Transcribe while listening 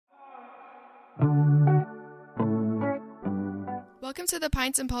Welcome to the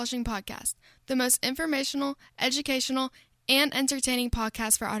Pints and Polishing Podcast, the most informational, educational, and entertaining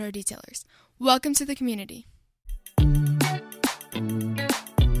podcast for auto detailers. Welcome to the community.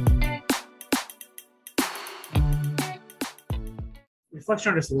 Reflection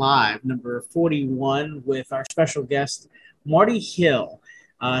Artist Live, number 41, with our special guest, Marty Hill.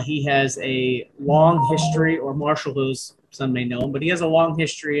 He has a long history, or Marshall, who's some may know him, but he has a long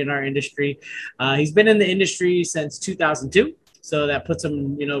history in our industry. He's been in the industry since 2002. So that puts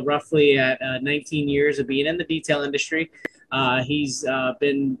him, roughly at 19 years of being in the detail industry. He's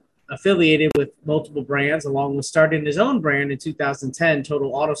been affiliated with multiple brands, along with starting his own brand in 2010,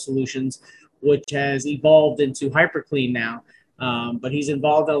 Total Auto Solutions, which has evolved into HyperClean now. But he's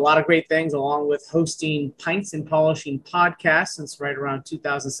involved in a lot of great things, along with hosting Pints and Polishing podcasts since right around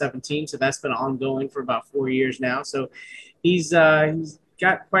 2017. So that's been ongoing for about 4 years now. So he's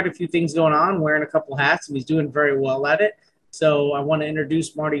got quite a few things going on, wearing a couple hats, and he's doing very well at it. So I want to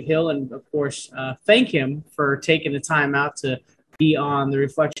introduce Marty Hill and, of course, thank him for taking the time out to be on the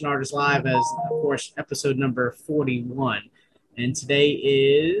Reflection Artist Live as, of course, episode number 41. And today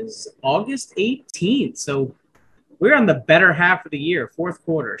is August 18th. So we're on the better half of the year, fourth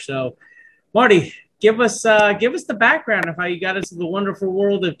quarter. So, Marty, give us the background of how you got into the wonderful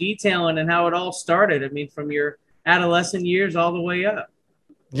world of detailing and how it all started. I mean, from your adolescent years all the way up.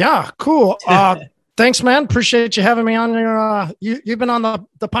 Yeah, cool. Thanks, man. Appreciate you having me on your, you've been on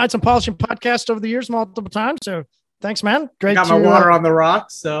the Pints and Polishing podcast over the years multiple times. So thanks, man. Great. Got my water on the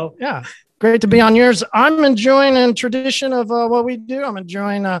rocks. So yeah, great to be on yours. I'm enjoying in tradition of what we do. I'm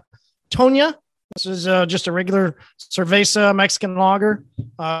enjoying Tonya. This is just a regular Cerveza Mexican lager.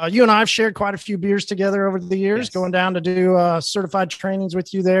 You and I have shared quite a few beers together over the years, yes. Going down to do certified trainings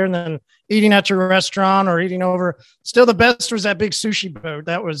with you there, and then eating at your restaurant or eating over. Still the best was that big sushi boat.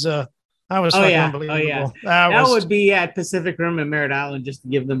 That was unbelievable. Oh, yeah. That would be at Pacific Rim and Merritt Island, just to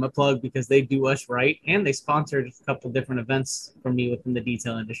give them a plug, because they do us right. And they sponsored a couple different events for me within the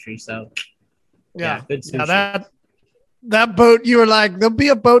detail industry. So, yeah good sushi. Yeah, that boat, you were like, there'll be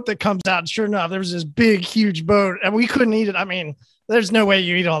a boat that comes out. Sure enough, there was this big, huge boat, and we couldn't eat it. I mean, there's no way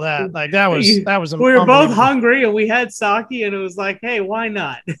you eat all that. Like, that was we were both hungry, and we had sake, and it was like, hey, why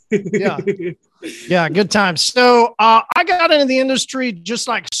not? Yeah. Yeah, good times. So I got into the industry just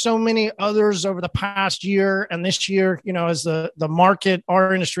like so many others over the past year and this year, as the market,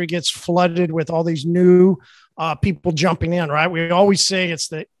 our industry gets flooded with all these new people jumping in, right? We always say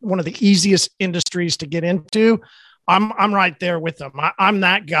it's one of the easiest industries to get into. I'm right there with them. I'm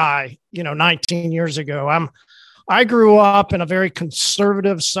that guy, 19 years ago. I grew up in a very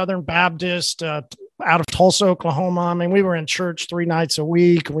conservative Southern Baptist out of Tulsa, Oklahoma. I mean, we were in church 3 nights a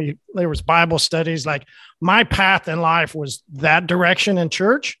week. There was Bible studies. Like, my path in life was that direction in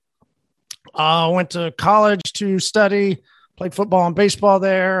church. Went to college to study, played football and baseball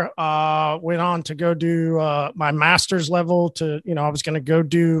there. Went on to go do my master's level to, I was going to go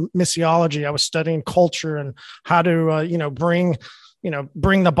do missiology. I was studying culture and how to, bring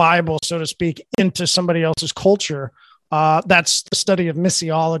the Bible, so to speak, into somebody else's culture. That's the study of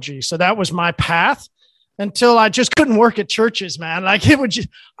missiology. So that was my path until I just couldn't work at churches, man. Like,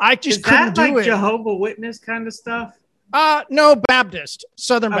 I just couldn't do it. Jehovah's Witness kind of stuff? No, Baptist,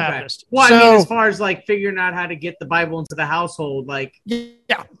 Southern Baptist. Well, I mean, as far as like figuring out how to get the Bible into the household, like,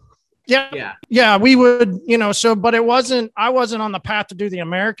 yeah, we would, but I wasn't on the path to do the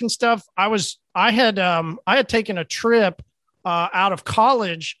American stuff. I had taken a trip out of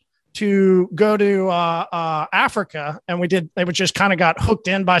college to go to Africa, and they just kind of got hooked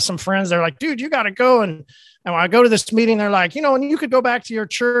in by some friends. They're like, dude, you got to go. And when I go to this meeting, they're like, and you could go back to your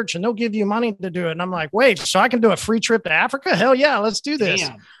church and they'll give you money to do it. And I'm like, wait, so I can do a free trip to Africa? Hell yeah, let's do this.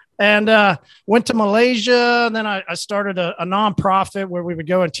 Damn. And went to Malaysia. And then I started a nonprofit where we would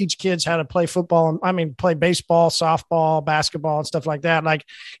go and teach kids how to play football. Play baseball, softball, basketball, and stuff like that. Like,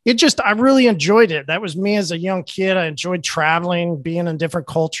 I really enjoyed it. That was me as a young kid. I enjoyed traveling, being in different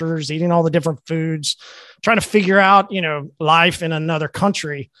cultures, eating all the different foods, trying to figure out, life in another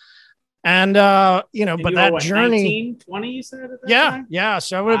country. And, but that journey, 19, 20, you said? At that time? Yeah.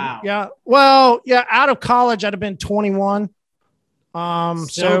 So I would, Well, out of college, I'd have been 21.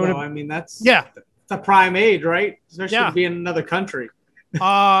 That's the prime age, right? Especially to be in another country.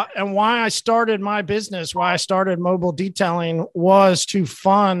 And why I started my business, why I started mobile detailing, was to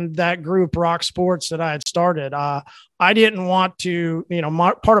fund that group Rock Sports that I had started. I didn't want to,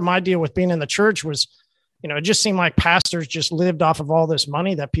 part of my deal with being in the church was, it just seemed like pastors just lived off of all this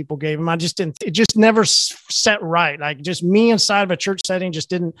money that people gave them. It just never set right. Like just me inside of a church setting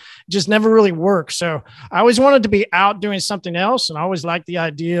just never really worked. So I always wanted to be out doing something else. And I always liked the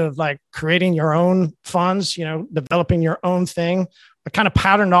idea of like creating your own funds, developing your own thing. I kind of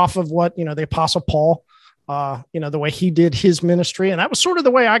patterned off of what, the Apostle Paul, the way he did his ministry. And that was sort of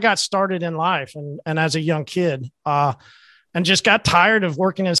the way I got started in life and as a young kid, and just got tired of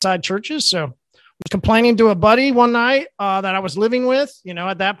working inside churches. So was complaining to a buddy one night that I was living with,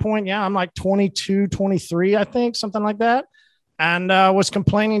 at that point, I'm like 22, 23, I think, something like that. And was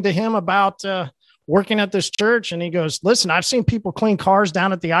complaining to him about working at this church. And he goes, listen, I've seen people clean cars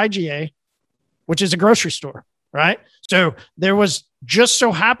down at the IGA, which is a grocery store, right? So there was just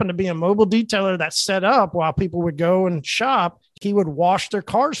so happened to be a mobile detailer that set up while people would go and shop. He would wash their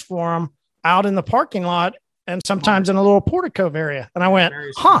cars for them out in the parking lot and sometimes in a little porta cove area. And I went,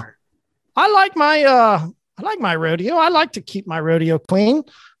 I like my rodeo. I like to keep my rodeo clean.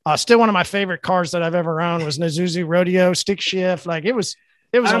 Still one of my favorite cars that I've ever owned was an Isuzu Rodeo stick shift. Like it was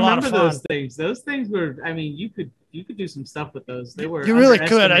a lot of fun. I remember those things. Those things were, you could do some stuff with those. They were, you really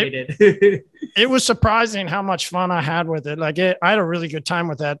could. It was surprising how much fun I had with it. Like I had a really good time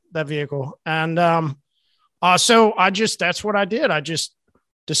with that vehicle. And, so that's what I did. I just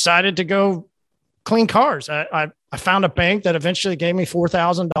decided to go clean cars. I found a bank that eventually gave me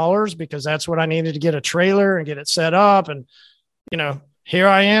 $4,000 because that's what I needed to get a trailer and get it set up. And, here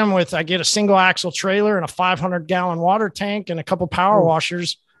I am I get a single axle trailer and a 500-gallon water tank and a couple power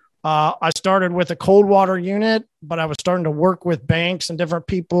washers. I started with a cold water unit, but I was starting to work with banks and different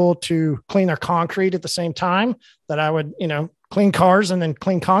people to clean their concrete at the same time that I would, clean cars and then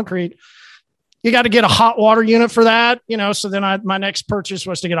clean concrete. You got to get a hot water unit for that, so then my next purchase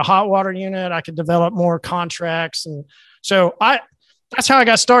was to get a hot water unit. I could develop more contracts. And so that's how I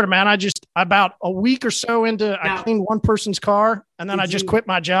got started, man. About a week or so into, I cleaned one person's car and then I just quit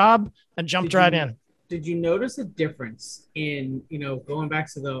my job and jumped right in. Did you notice a difference in, going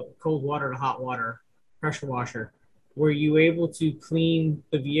back to the cold water to hot water pressure washer? Were you able to clean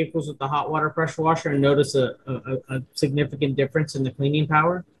the vehicles with the hot water pressure washer and notice a significant difference in the cleaning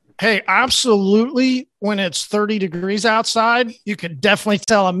power? Hey, absolutely. When it's 30 degrees outside, you could definitely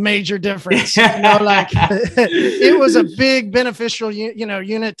tell a major difference. It was a big beneficial,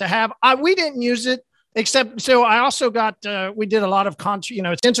 unit to have. We didn't use it except, so I also got, we did a lot of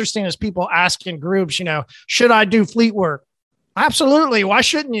it's interesting as people ask in groups, should I do fleet work? Absolutely. Why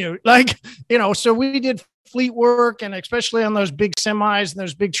shouldn't you? So we did fleet work, and especially on those big semis and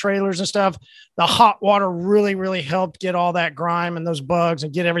those big trailers and stuff, the hot water really, really helped get all that grime and those bugs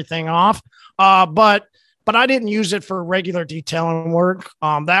and get everything off. But I didn't use it for regular detailing work.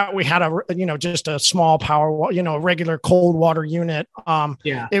 That we had just a small power, regular cold water unit.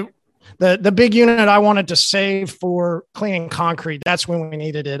 The big unit I wanted to save for cleaning concrete, that's when we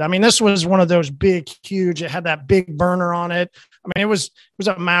needed it. I mean, this was one of those big, huge, it had that big burner on it. I mean, it was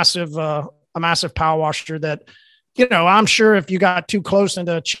a massive power washer that, I'm sure if you got too close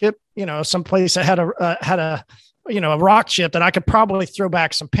into a chip, someplace that had a rock chip, that I could probably throw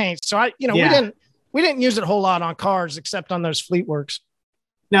back some paint. So we didn't use it a whole lot on cars except on those fleet works.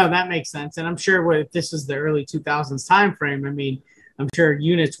 No, that makes sense. And I'm sure if this is the early 2000s time frame, I'm sure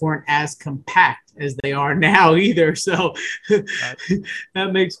units weren't as compact as they are now either. So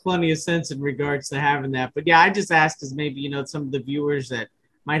that makes plenty of sense in regards to having that. But I just asked as maybe, some of the viewers that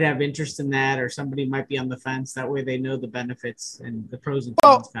might have interest in that, or somebody might be on the fence. That way they know the benefits and the pros and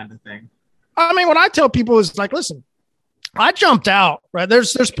cons kind of thing. I mean, what I tell people is like, listen, I jumped out, right?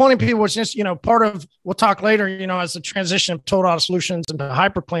 There's plenty of people, it's just, part of, we'll talk later, as the transition of Total Auto Solutions into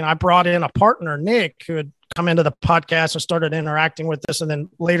HyperClean, I brought in a partner, Nick, who had come into the podcast and started interacting with us, and then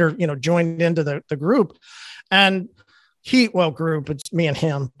later, joined into the group. And group, it's me and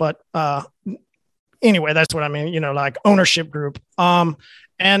him, but anyway, that's what I mean, like ownership group.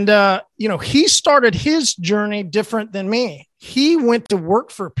 He started his journey different than me. He went to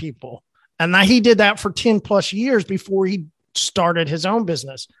work for people, and he did that for 10 plus years before he started his own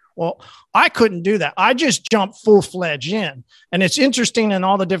business. Well, I couldn't do that. I just jumped full-fledged in. And it's interesting in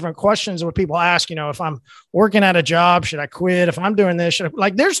all the different questions where people ask, if I'm working at a job, should I quit? If I'm doing this,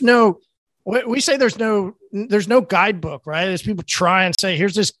 we say there's no guidebook, right? As people try and say,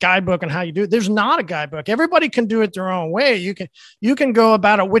 here's this guidebook and how you do it. There's not a guidebook. Everybody can do it their own way. You can go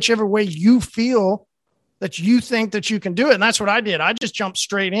about it whichever way you feel that you think that you can do it. And that's what I did. I just jumped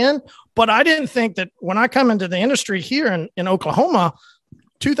straight in, but I didn't think that when I come into the industry here in Oklahoma,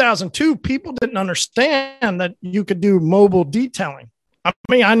 2002, people didn't understand that you could do mobile detailing. I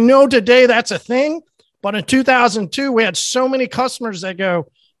mean, I know today that's a thing, but in 2002, we had so many customers that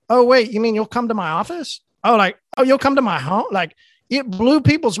go, oh, wait, you mean you'll come to my office? Oh, like, oh, you'll come to my home? Like, it blew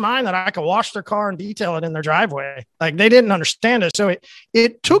people's mind that I could wash their car and detail it in their driveway. Like, they didn't understand it. So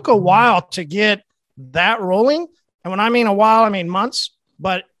it took a while to get that rolling. And when I mean a while, I mean months.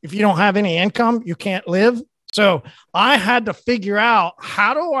 But if you don't have any income, you can't live. So I had to figure out,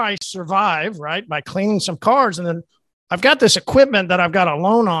 how do I survive, right? By cleaning some cars. And then I've got this equipment that I've got a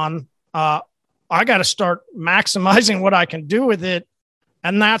loan on. I got to start maximizing what I can do with it.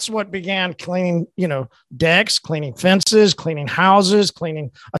 And that's what began cleaning, decks, cleaning fences, cleaning houses,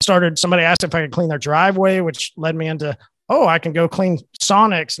 somebody asked if I could clean their driveway, which led me into, I can go clean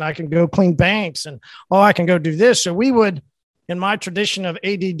Sonics and I can go clean banks and, I can go do this. So we would, in my tradition of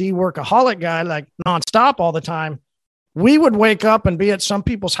ADD workaholic guy, like nonstop all the time, we would wake up and be at some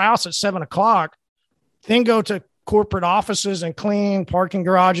people's house at 7:00, then go to corporate offices and clean parking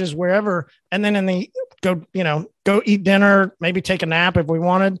garages, wherever. And then go eat dinner, maybe take a nap if we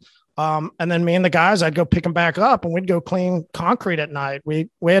wanted. And then me and the guys, I'd go pick them back up and we'd go clean concrete at night. We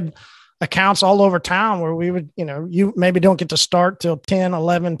had accounts all over town where we would, you maybe don't get to start till 10,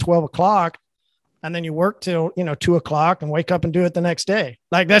 11, 12 o'clock. And then you work till, 2 o'clock and wake up and do it the next day.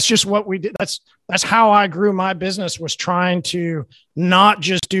 Like, that's just what we did. That's how I grew my business, was trying to not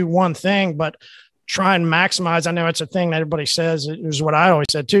just do one thing, but try and maximize. I know it's a thing that everybody says. It was what I always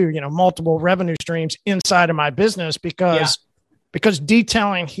said too, multiple revenue streams inside of my business, because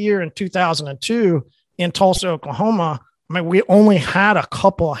detailing here in 2002 in Tulsa, Oklahoma, I mean, we only had a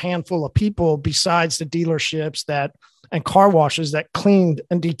handful of people besides the dealerships and car washes that cleaned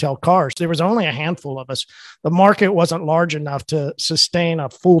and detailed cars. There was only a handful of us. The market wasn't large enough to sustain a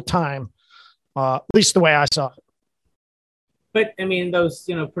full-time, at least the way I saw it. But I mean, those,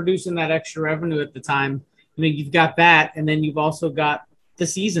 producing that extra revenue at the time, you've got that, and then you've also got the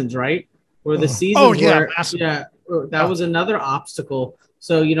seasons, right? Where the seasons that was another obstacle.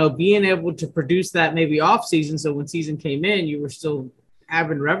 So, being able to produce that maybe off season. So when season came in, you were still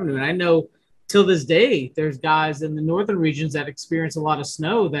having revenue. And I know till this day, there's guys in the northern regions that experience a lot of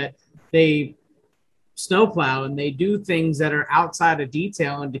snow that they snowplow and they do things that are outside of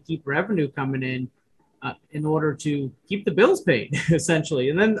detail and to keep revenue coming in order to keep the bills paid, essentially.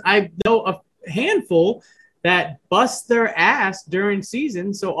 And then I know a handful that bust their ass during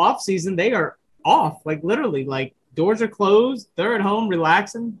season. So off season, they are off, like literally, like doors are closed. They're at home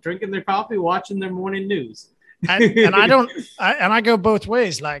relaxing, drinking their coffee, watching their morning news. I go both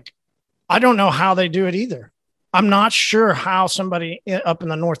ways. Like, I don't know how they do it either. I'm not sure how somebody up in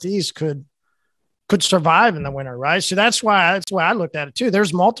the Northeast could survive in the winter, right? So that's why I looked at it too.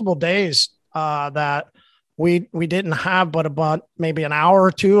 There's multiple days that we didn't have but about maybe an hour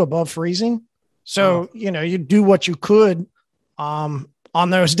or two above freezing. So, you do what you could on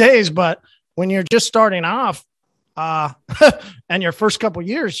those days. But when you're just starting off and your first couple of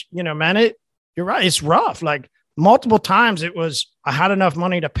years, man, you're right. It's rough. Like, multiple times I had enough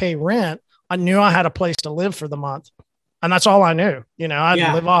money to pay rent. I knew I had a place to live for the month. And that's all I knew.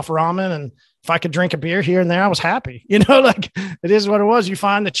 I'd live off ramen, and if I could drink a beer here and there, I was happy. Like, it is what it was. You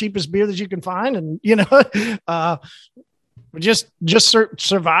find the cheapest beer that you can find, and just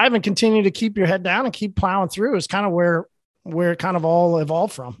survive and continue to keep your head down and keep plowing through is kind of where it kind of all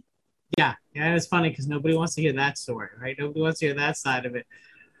evolved from. Yeah, and it's funny because nobody wants to hear that story, right? Nobody wants to hear that side of it.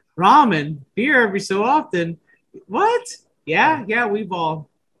 Ramen, beer every so often. What? Yeah, we've all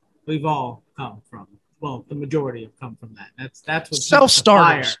come from. Well, the majority have come from that. That's what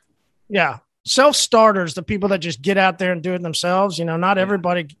self-starters. Yeah. Self-starters, the people that just get out there and do it themselves. Not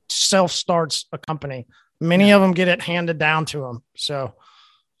everybody self-starts a company. Many of them get it handed down to them. So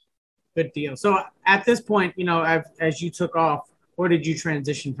good deal. So at this point, as you took off, where did you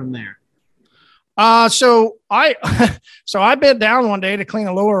transition from there? So I bent down one day to clean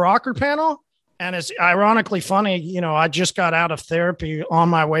a lower rocker panel. And it's ironically funny, I just got out of therapy on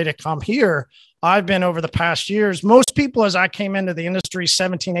my way to come here. I've been over the past years. Most people, as I came into the industry,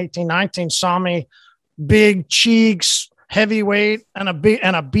 17, 18, 19, saw me big cheeks, heavyweight, and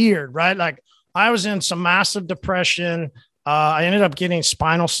a beard, right? Like, I was in some massive depression. I ended up getting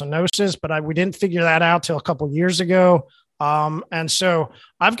spinal stenosis, but we didn't figure that out till a couple of years ago. And so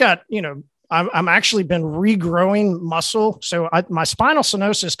I've got, I'm actually been regrowing muscle. So my spinal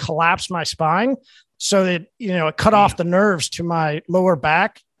stenosis collapsed my spine so that, it cut off the nerves to my lower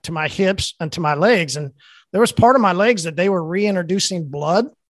back, to my hips, and to my legs. And there was part of my legs that they were reintroducing blood.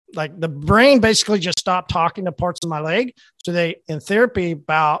 Like, the brain basically just stopped talking to parts of my leg. So they, in therapy,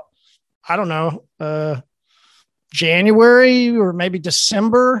 about, I don't know, January or maybe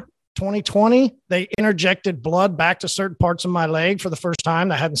December 2020, they interjected blood back to certain parts of my leg for the first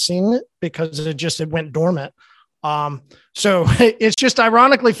time. I hadn't seen it because it went dormant. So it's just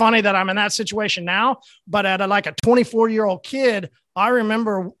ironically funny that I'm in that situation now, but at like a 24-year-old kid, I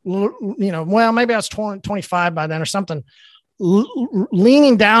remember, well, maybe I was 25 by then or something,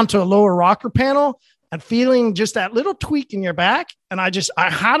 leaning down to a lower rocker panel and feeling just that little tweak in your back. And I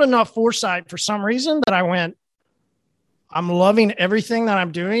had enough foresight for some reason that I went, I'm loving everything that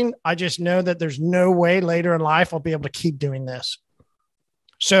I'm doing. I just know that there's no way later in life I'll be able to keep doing this.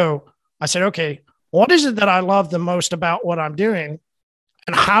 So I said, okay, what is it that I love the most about what I'm doing?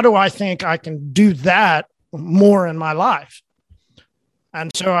 And how do I think I can do that more in my life? And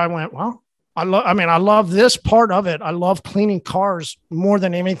so I went, well, I love this part of it. I love cleaning cars more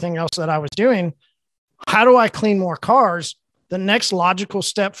than anything else that I was doing. How do I clean more cars? The next logical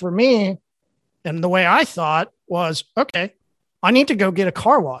step for me, and the way I thought was, okay, I need to go get a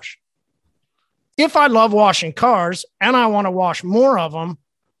car wash. If I love washing cars and I want to wash more of them,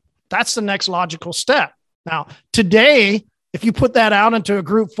 that's the next logical step. Now, today, if you put that out into a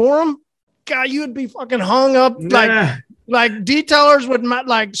group forum, God, you would be fucking hung up. Like detailers would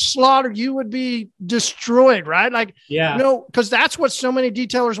like slaughter. You would be destroyed, right? Like, because that's what so many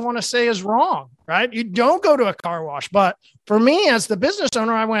detailers want to say is wrong, right? You don't go to a car wash. But for me, as the business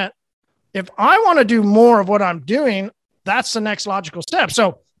owner, I went, if I want to do more of what I'm doing, that's the next logical step.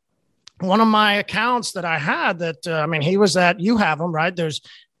 So one of my accounts that I had that, he was at, you have them, right? There's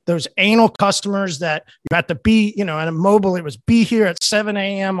anal customers that you have to be, in a mobile, it was be here at 7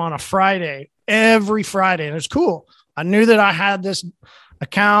 a.m. on a Friday, every Friday. And it was cool. I knew that I had this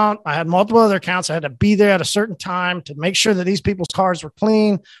account. I had multiple other accounts. I had to be there at a certain time to make sure that these people's cars were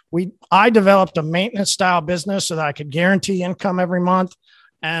clean. I developed a maintenance style business so that I could guarantee income every month.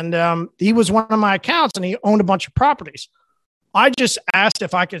 And he was one of my accounts and he owned a bunch of properties. I just asked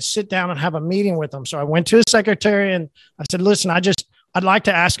if I could sit down and have a meeting with him. So I went to his secretary and I said, listen, I'd like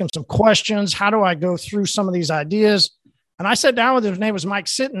to ask him some questions. How do I go through some of these ideas? And I sat down with him. His name was Mike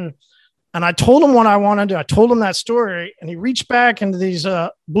Sitton. And I told him what I wanted to do. I told him that story. And he reached back into these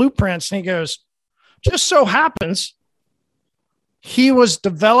blueprints and he goes, just so happens he was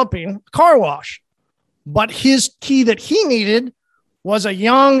developing a car wash. But his key that he needed was a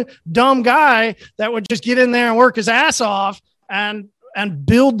young, dumb guy that would just get in there and work his ass off and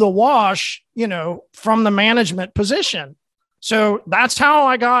build the wash, from the management position. So that's how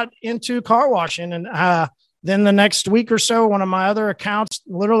I got into car washing. And then the next week or so, one of my other accounts,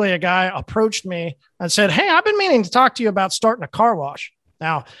 literally a guy approached me and said, hey, I've been meaning to talk to you about starting a car wash.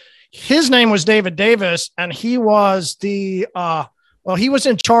 Now, his name was David Davis, and he was he was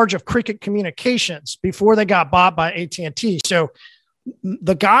in charge of Cricket Communications before they got bought by AT&T. So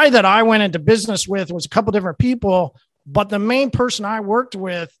the guy that I went into business with was a couple different people, but the main person I worked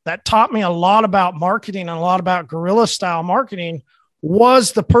with that taught me a lot about marketing and a lot about guerrilla style marketing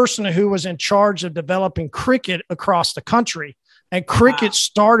was the person who was in charge of developing Cricket across the country. And Cricket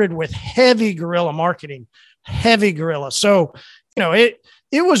started with heavy guerrilla marketing, heavy guerrilla. So,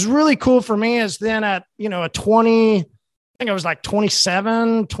 it was really cool for me as then at, a 20, I think I was like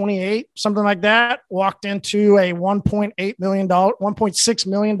 27, 28, something like that, walked into a $1.6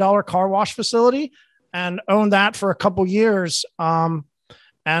 million car wash facility and owned that for a couple years. Then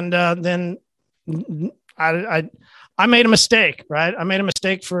I made a mistake, right? I made a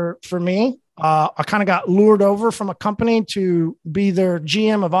mistake for me. I kind of got lured over from a company to be their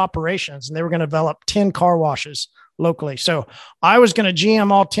GM of operations, and they were going to develop 10 car washes locally. So I was going to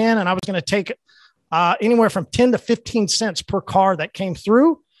GM all 10, and I was going to take anywhere from 10 to 15 cents per car that came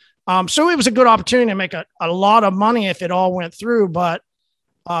through. So it was a good opportunity to make a lot of money if it all went through. But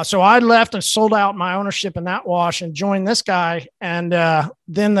so I left and sold out my ownership in that wash and joined this guy. And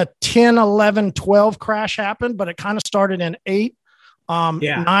then the 10, 11, 12 crash happened, but it kind of started in 8.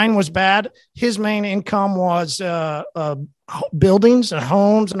 9 was bad. His main income was buildings and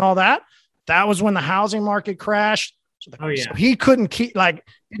homes and all that. That was when the housing market crashed. So he couldn't keep,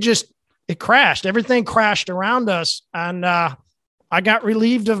 it crashed. Everything crashed around us. And I got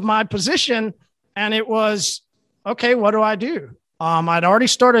relieved of my position, and it was, okay, what do I do? I'd already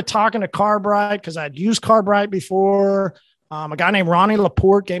started talking to Carbright because I'd used Carbright before. A guy named Ronnie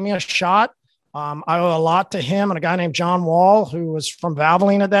Laporte gave me a shot. I owe a lot to him, and a guy named John Wall, who was from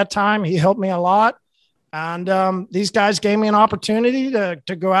Valvoline at that time. He helped me a lot. And these guys gave me an opportunity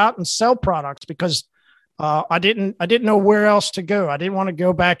to go out and sell products because I didn't know where else to go. I didn't want to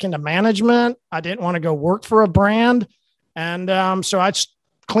go back into management. I didn't want to go work for a brand. And so I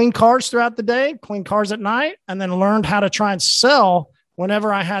clean cars throughout the day, clean cars at night, and then learned how to try and sell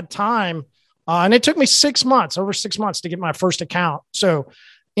whenever I had time. And it took me over 6 months to get my first account. So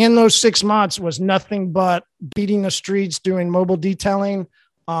in those 6 months was nothing but beating the streets, doing mobile detailing,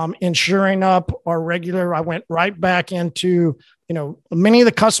 insuring up our regular. I went right back into, many of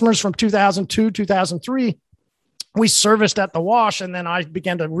the customers from 2002, 2003, we serviced at the wash, and then I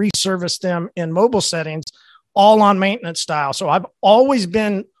began to reservice them in mobile settings, all on maintenance style. So I've always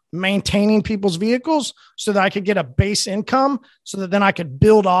been maintaining people's vehicles so that I could get a base income so that then I could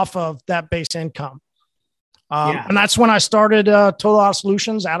build off of that base income. And that's when I started Total Auto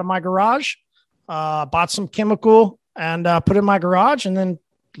Solutions out of my garage, bought some chemical and put it in my garage, and then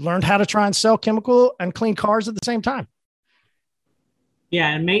learned how to try and sell chemical and clean cars at the same time. Yeah,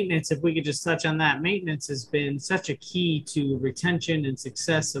 and maintenance, if we could just touch on that, maintenance has been such a key to retention and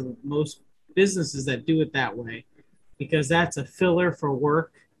success of most businesses that do it that way, because that's a filler for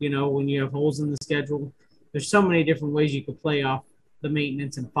work. When you have holes in the schedule, there's so many different ways you could play off the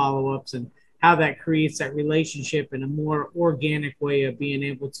maintenance and follow-ups, and how that creates that relationship in a more organic way of being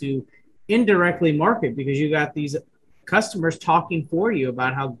able to indirectly market, because you got these customers talking for you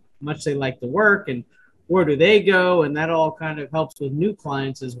about how much they like the work and where do they go, and that all kind of helps with new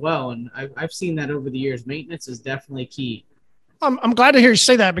clients as well. And I've seen that over the years. Maintenance is definitely key. I'm glad to hear you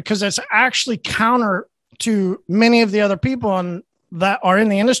say that, because it's actually counter to many of the other people that are in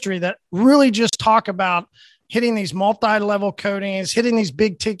the industry that really just talk about hitting these multi-level coatings, hitting these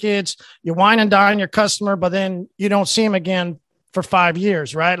big tickets. You wine and dine your customer, but then you don't see them again for 5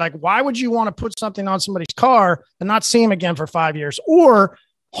 years, right? Like, why would you want to put something on somebody's car and not see them again for 5 years? Or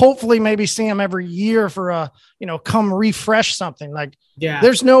hopefully maybe see them every year for come refresh something. Like,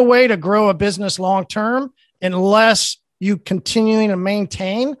 there's no way to grow a business long-term unless you continuing to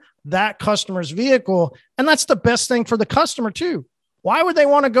maintain that customer's vehicle. And that's the best thing for the customer too. Why would they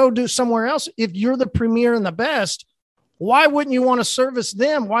want to go do somewhere else? If you're the premier and the best, why wouldn't you want to service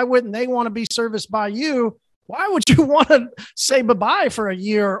them? Why wouldn't they want to be serviced by you? Why would you want to say bye-bye for a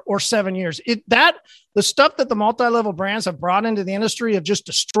year or 7 years? The stuff that the multi-level brands have brought into the industry have just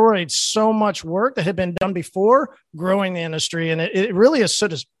destroyed so much work that had been done before growing the industry. And it really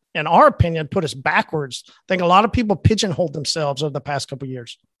has, in our opinion, put us backwards. I think a lot of people pigeonholed themselves over the past couple of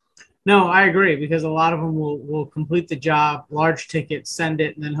years. No, I agree, because a lot of them will complete the job, large ticket, send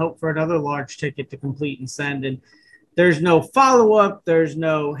it, and then hope for another large ticket to complete and send. And there's no follow-up. There's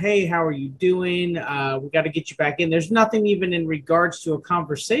no, hey, how are you doing? We got to get you back in. There's nothing even in regards to a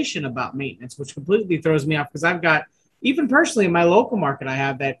conversation about maintenance, which completely throws me off, because I've got, even personally in my local market, I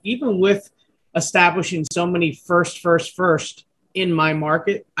have that. Even with establishing so many first in my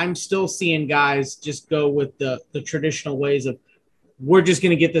market, I'm still seeing guys just go with the traditional ways of, we're just going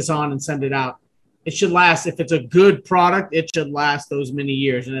to get this on and send it out. It should last. If it's a good product, it should last those many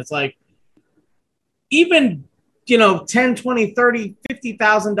years. And it's like, even, $10, $20, $30,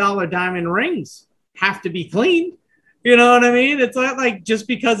 $50,000 diamond rings have to be cleaned. You know what I mean? It's not like just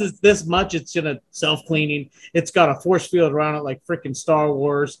because it's this much, it's going to self-cleaning. It's got a force field around it like freaking Star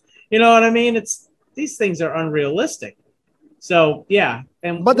Wars. You know what I mean? These things are unrealistic. So, yeah.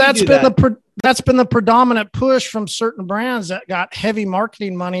 But that's been the predominant push from certain brands that got heavy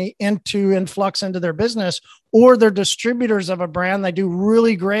marketing money influx into their business, or they're distributors of a brand. They do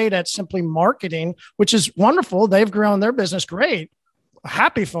really great at simply marketing, which is wonderful. They've grown their business great.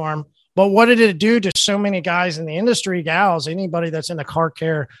 Happy for them. But what did it do to so many guys in the industry, gals, anybody that's in the car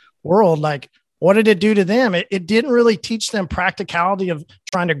care world? Like, what did it do to them? It didn't really teach them practicality of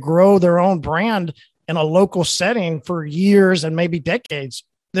trying to grow their own brand in a local setting for years and maybe decades.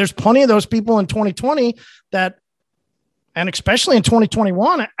 There's plenty of those people in 2020 and especially in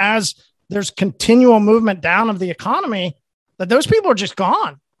 2021, as there's continual movement down of the economy, that those people are just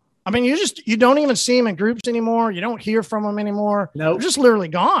gone. I mean, you don't even see them in groups anymore. You don't hear from them anymore. Nope. They're just literally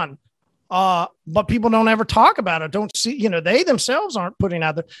gone. But people don't ever talk about it. Don't see, they themselves aren't putting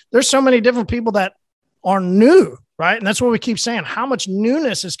out there. There's so many different people that are new, right? And that's what we keep saying. How much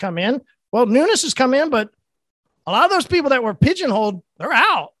newness has come in? Well, newness has come in, but a lot of those people that were pigeonholed, they're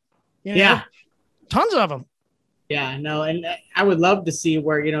out. Yeah. Tons of them. Yeah, no. And I would love to see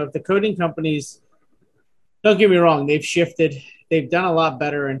where, if the coating companies, don't get me wrong, they've shifted. They've done a lot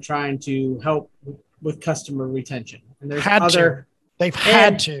better in trying to help with customer retention. And there's They've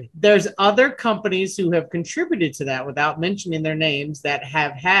had to. There's other companies who have contributed to that without mentioning their names that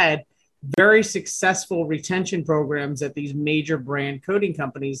have had very successful retention programs that these major brand coating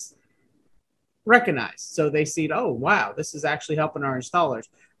companies recognize. So they see, oh, wow, this is actually helping our installers.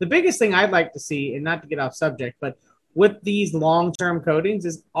 The biggest thing I'd like to see, and not to get off subject, but with these long-term coatings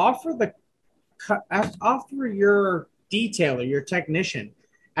is offer your detailer, your technician,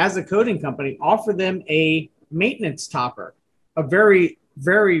 as a coating company, offer them a maintenance topper, a very,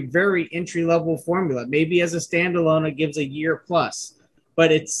 very, very entry-level formula. Maybe as a standalone, it gives a year plus,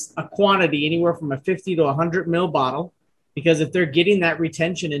 but it's a quantity anywhere from a 50 to 100 ml bottle. because if they're getting that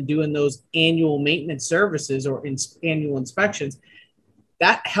retention and doing those annual maintenance services or annual inspections,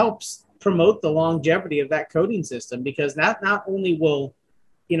 that helps promote the longevity of that coating system, because that not only will,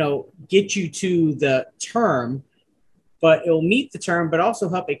 get you to the term, but it will meet the term, but also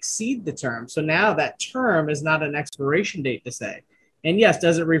help exceed the term. So now that term is not an expiration date to say. And yes,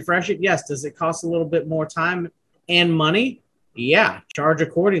 does it refresh it? Yes. Does it cost a little bit more time and money? Yeah, charge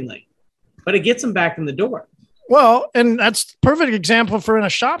accordingly. But it gets them back in the door. Well, and that's perfect example for in a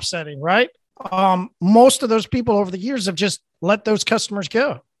shop setting, right? Most of those people over the years have just let those customers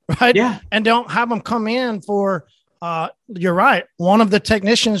go, right? Yeah. And don't have them come in for, you're right, one of the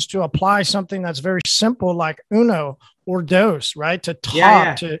technicians to apply something that's very simple like Uno or Dos, right? To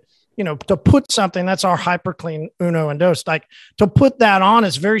top, to put something, that's our HyperClean Uno and Dos. Like, to put that on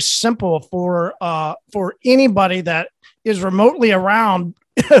is very simple for anybody that is remotely around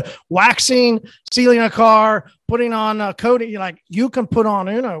waxing, sealing a car, putting on a coating. Like, you can put on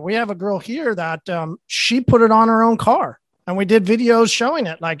Uno. We have a girl here that she put it on her own car, and we did videos showing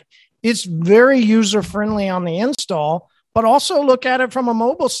it. Like, it's very user friendly on the install, but also look at it from a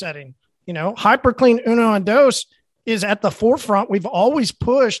mobile setting. HyperClean Uno and Dos is at the forefront. We've always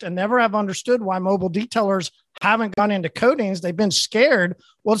pushed and never have understood why mobile detailers haven't gone into coatings. They've been scared.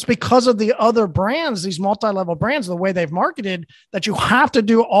 Well, it's because of the other brands, these multi-level brands, the way they've marketed, that you have to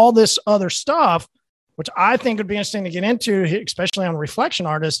do all this other stuff, which I think would be interesting to get into, especially on reflection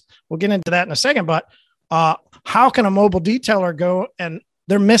artists. We'll get into that in a second. But how can a mobile detailer go, and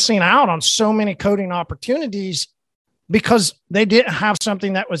they're missing out on so many coating opportunities because they didn't have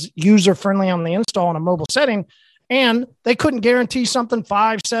something that was user-friendly on the install in a mobile setting. And they couldn't guarantee something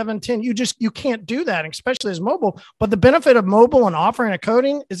 5, 7, 10. You can't do that, especially as mobile. But the benefit of mobile and offering a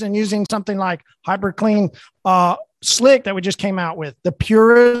coating is in using something like HyperClean Slick that we just came out with. The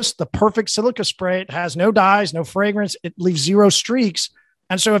purest, the perfect silica spray. It has no dyes, no fragrance. It leaves 0 streaks.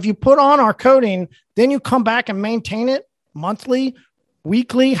 And so if you put on our coating, then you come back and maintain it monthly,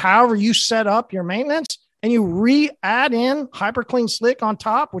 weekly, however you set up your maintenance, and you add in HyperClean Slick on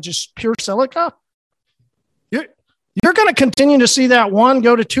top, which is pure silica. You're going to continue to see that 1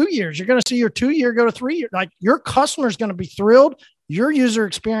 go to 2 years. You're going to see your 2 year go to 3 years. Like, your customer is going to be thrilled. Your user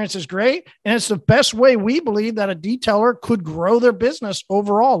experience is great. And it's the best way we believe that a detailer could grow their business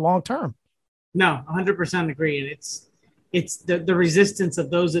overall long-term. No, 100% agree. And it's the resistance of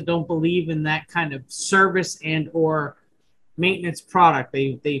those that don't believe in that kind of service and or maintenance product.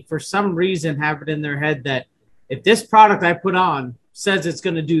 They for some reason have it in their head that if this product I put on says it's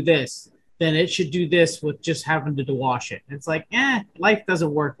going to do this, then it should do this with just having to wash it. It's like, life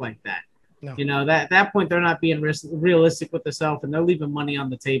doesn't work like that. No. At that point, they're not being realistic with themselves, and they're leaving money on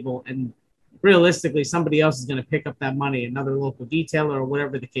the table. And realistically, somebody else is going to pick up that money, another local detailer or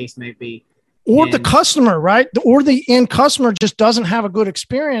whatever the case may be. Or the customer, right? Or the end customer just doesn't have a good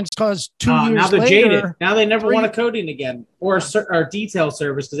experience because 2 years now they're later, jaded. Now they never want a coating again or detail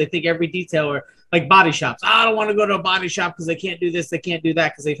service, because they think every detailer, like body shops, I don't want to go to a body shop because they can't do this, they can't do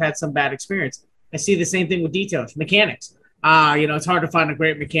that because they've had some bad experience. I see the same thing with detailers, mechanics. It's hard to find a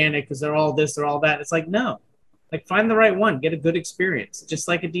great mechanic because they're all this, they're all that. It's like, no, like, find the right one, get a good experience, just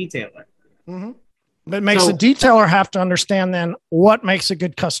like a detailer. Mm-hmm. But it makes the detailer have to understand then what makes a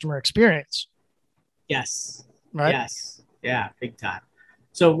good customer experience. Yes. Right. Yes. Yeah. Big time.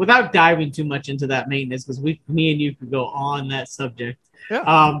 So without diving too much into that maintenance, because me and you could go on that subject.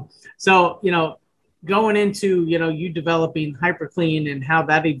 Yeah. Going into, you developing HyperClean and how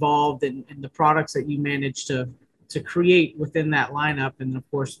that evolved and the products that you managed to create within that lineup, and of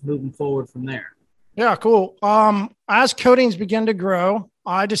course, moving forward from there. Yeah, cool. As coatings began to grow,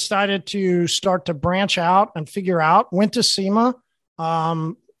 I decided to start to branch out and figure out, went to SEMA.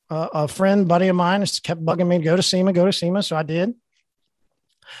 A friend, buddy of mine, just kept bugging me to go to SEMA. So I did.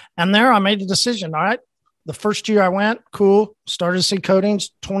 And there I made the decision. All right. The first year I went, cool. Started to see coatings.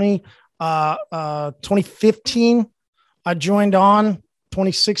 2015, I joined on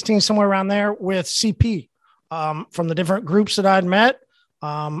 2016, somewhere around there with CP from the different groups that I'd met.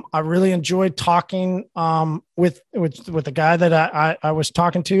 I really enjoyed talking with the guy that I was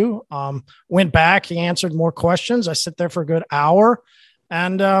talking to. Went back, he answered more questions. I sat there for a good hour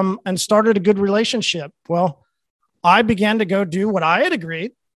and started a good relationship. Well, I began to go do what I had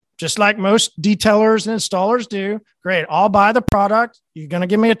agreed, just like most detailers and installers do. Great. I'll buy the product. You're going to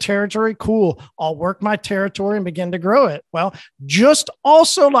give me a territory. Cool. I'll work my territory and begin to grow it. Well, just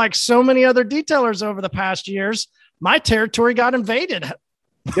also like so many other detailers over the past years, my territory got invaded.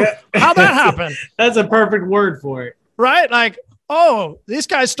 Yeah. How'd that happen? That's a perfect word for it. Right? Like, oh, this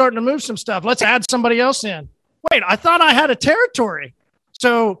guy's starting to move some stuff. Let's add somebody else in. Wait, I thought I had a territory.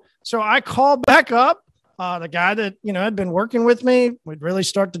 So I called back up The guy that, had been working with me, we'd really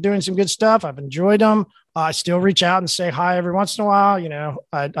start to doing some good stuff. I've enjoyed him. I still reach out and say hi every once in a while.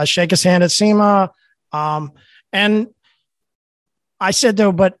 I shake his hand at SEMA. And I said,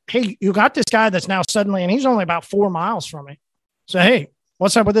 though, but hey, you got this guy that's now suddenly, and he's only about 4 miles from me. So, hey,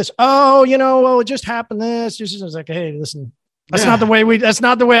 what's up with this? Oh, well, it just happened. I was like, hey, listen, that's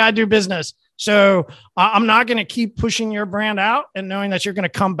not the way I do business. So I'm not going to keep pushing your brand out and knowing that you're going to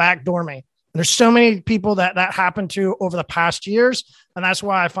come backdoor me. And there's so many people that happened to over the past years. And that's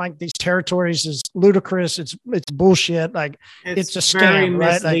why I find these territories is ludicrous. It's bullshit. Like it's a scam, very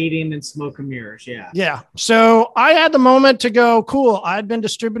right? misleading and smoke and mirrors. Yeah. Yeah. So I had the moment to go, cool. I had been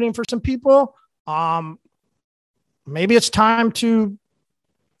distributing for some people. Maybe it's time to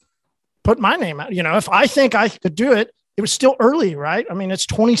put my name out. If I think I could do it, it was still early, right? I mean, it's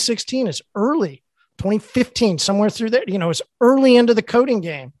 2016. It's early. 2015, somewhere through there. It's early into the coding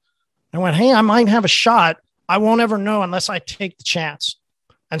game. I went, hey, I might have a shot. I won't ever know unless I take the chance.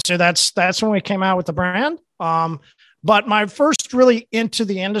 And so that's when we came out with the brand. But my first really into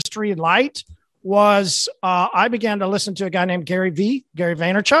the industry light was I began to listen to a guy named Gary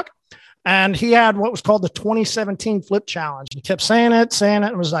Vaynerchuk. And he had what was called the 2017 Flip Challenge. He kept saying it,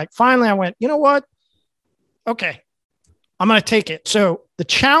 and was like, finally, I went, you know what? Okay, I'm going to take it. So the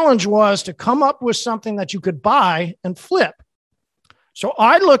challenge was to come up with something that you could buy and flip. So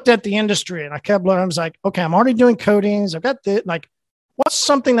I looked at the industry and I kept looking. I was like, okay, I'm already doing coatings. I've got this. Like, what's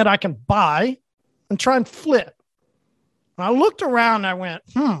something that I can buy and try and flip? And I looked around and I went,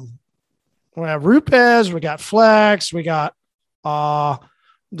 we have Rupes, we got Flex, we got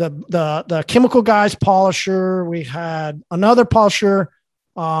the Chemical Guys polisher. We had another polisher.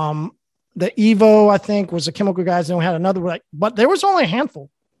 The Evo, I think, was the Chemical Guys. And we had another, but there was only a handful,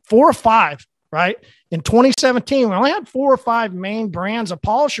 4 or 5, right? In 2017, we only had 4 or 5 main brands of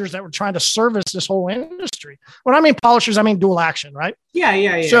polishers that were trying to service this whole industry. When I mean polishers, I mean dual action, right?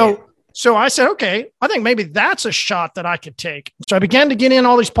 Yeah. So I said, okay, I think maybe that's a shot that I could take. So I began to get in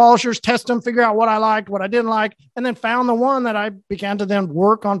all these polishers, test them, figure out what I liked, what I didn't like, and then found the one that I began to then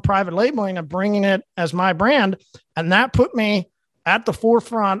work on private labeling and bringing it as my brand. And that put me at the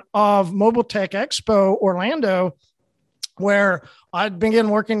forefront of Mobile Tech Expo Orlando, where I'd been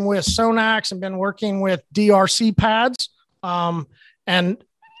working with Sonax and been working with DRC pads. And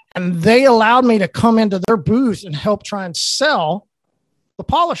they allowed me to come into their booth and help try and sell the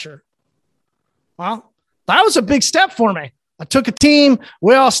polisher. Well, that was a big step for me. I took a team.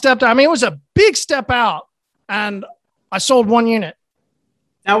 We all stepped out. I mean, it was a big step out, and I sold 1 unit.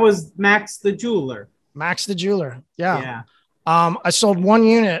 That was Max the Jeweler. Max the Jeweler. Yeah. I sold 1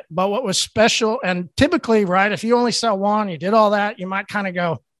 unit, but what was special, and typically, right, if you only sell one, you did all that, you might kind of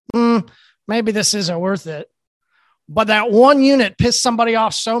go, maybe this isn't worth it. But that 1 unit pissed somebody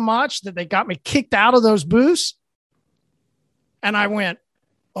off so much that they got me kicked out of those booths. And I went,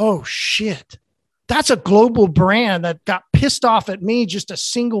 oh shit, that's a global brand that got pissed off at me, just a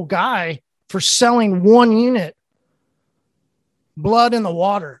single guy, for selling 1 unit. Blood in the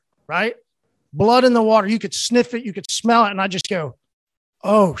water, right? Blood in the water. You could sniff it. You could smell it. And I just go,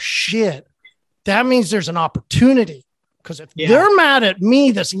 oh shit, that means there's an opportunity. Because if they're mad at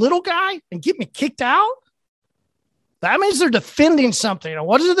me, this little guy, and get me kicked out, that means they're defending something. And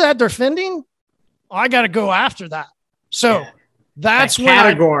what is it that they're defending? I got to go after that. So that's that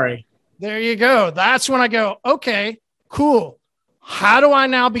category. There you go. That's when I go, okay, cool. How do I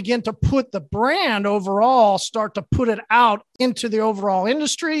now begin to put the brand overall, start to put it out into the overall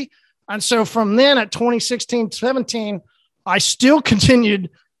industry? And so from then at 2016, 17, I still continued,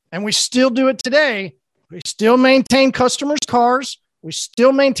 and we still do it today. We still maintain customers' cars. We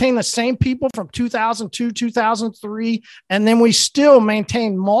still maintain the same people from 2002, 2003. And then we still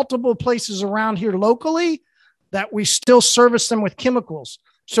maintain multiple places around here locally that we still service them with chemicals.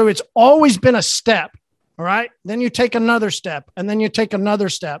 So it's always been a step. All right. Then you take another step, and then you take another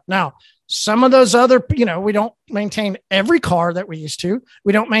step. Now, some of those other, we don't maintain every car that we used to.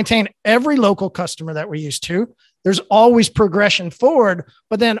 We don't maintain every local customer that we used to. There's always progression forward,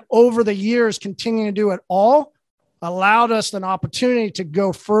 but then over the years, continuing to do it all allowed us an opportunity to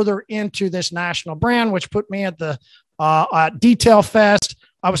go further into this national brand, which put me at the Detail Fest.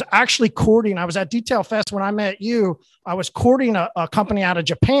 I was actually courting. I was at Detail Fest when I met you. I was courting a company out of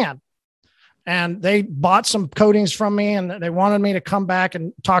Japan. And they bought some coatings from me, and they wanted me to come back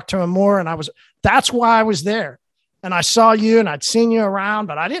and talk to them more. And that's why I was there. And I saw you, and I'd seen you around,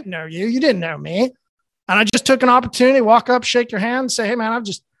 but I didn't know you. You didn't know me. And I just took an opportunity, walk up, shake your hand, say, hey man,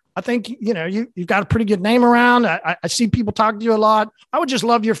 I think, you've got a pretty good name around. I see people talk to you a lot. I would just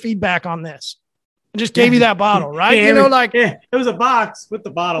love your feedback on this. Just gave you that bottle, right? Yeah, it was a box with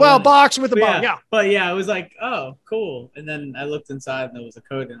the bottle. Well, box with the bottle, yeah. But yeah, it was like, oh, cool. And then I looked inside and there was a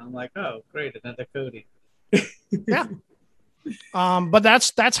coating. I'm like, oh, great, another coating. Yeah. But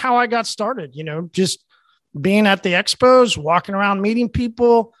that's how I got started, just being at the expos, walking around, meeting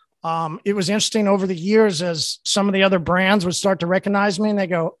people. It was interesting over the years as some of the other brands would start to recognize me and they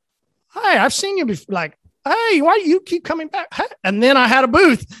go, "Hi, I've seen you before." Like, "Hey, why do you keep coming back?" And then I had a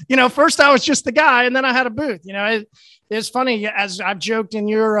booth. First I was just the guy, and then I had a booth. It's funny, as I've joked in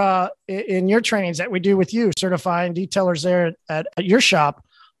your trainings that we do with you, certifying detailers there at your shop.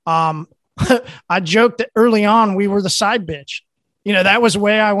 I joked that early on we were the side bitch. That was the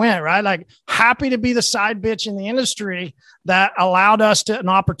way I went, right? Like, happy to be the side bitch in the industry that allowed us an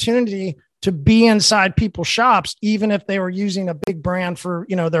opportunity to be inside people's shops, even if they were using a big brand for,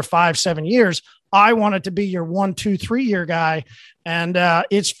 their 5-7 years. I wanted to be your 1, 2, 3 year guy. And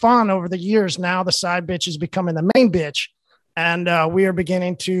it's fun over the years. Now the side bitch is becoming the main bitch. And we are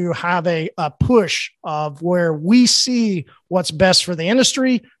beginning to have a push of where we see what's best for the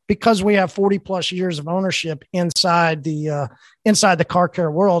industry, because we have 40 plus years of ownership inside the car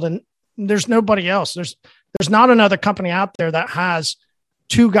care world. And there's nobody else. There's not another company out there that has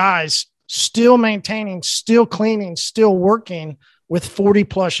two guys still maintaining, still cleaning, still working with 40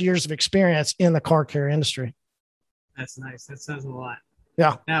 plus years of experience in the car care industry. That's nice. That says a lot.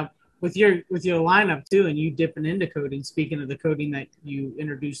 Yeah. Now, with your lineup too, and you dipping into coating, speaking of the coating that you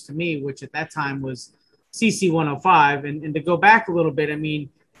introduced to me, which at that time was CC105, and to go back a little bit, I mean,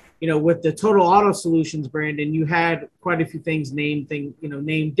 with the Total Auto Solutions brand, and you had quite a few things named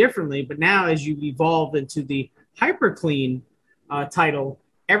differently, but now as you've evolved into the HyperClean title,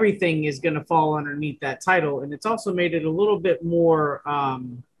 everything is going to fall underneath that title, and it's also made it a little bit more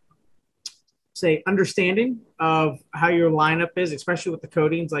understanding of how your lineup is, especially with the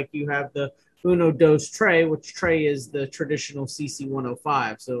coatings. Like, you have the Uno Dos Tray, which Tray is the traditional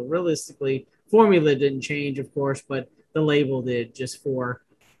CC105. So realistically, formula didn't change, of course, but the label did, just for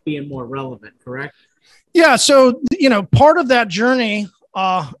being more relevant, correct? Yeah. So, part of that journey,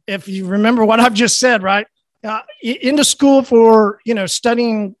 if you remember what I've just said, right, into school for,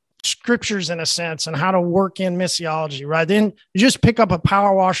 studying scriptures in a sense and how to work in missiology, right? Then you just pick up a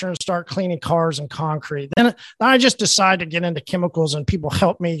power washer and start cleaning cars and concrete. Then I just decided to get into chemicals, and people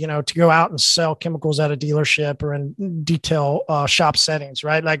help me, to go out and sell chemicals at a dealership or in detail shop settings,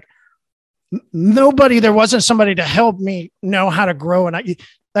 right? Like, there wasn't somebody to help me know how to grow. And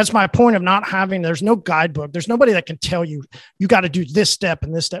that's my point of not having, there's no guidebook. There's nobody that can tell you, you got to do this step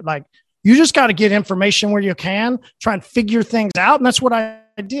and this step. Like, you just got to get information where you can, try and figure things out. And that's what I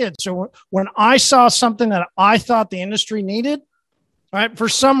did. So when I saw something that I thought the industry needed, right, for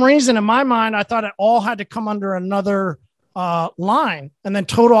some reason in my mind, I thought it all had to come under another line. And then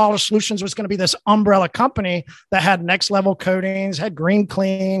Total Auto Solutions was going to be this umbrella company that had next level coatings, had Green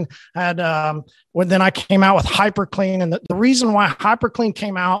Clean, had, then I came out with HyperClean. And the reason why HyperClean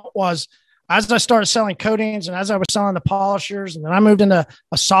came out was, as I started selling coatings and as I was selling the polishers, and then I moved into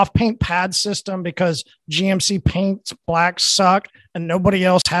a soft paint pad system because GMC paints black sucked and nobody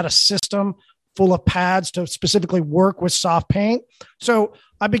else had a system full of pads to specifically work with soft paint. So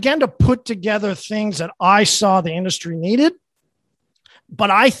I began to put together things that I saw the industry needed,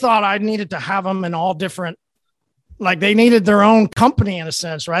 but I thought I needed to have them in all different, like, they needed their own company in a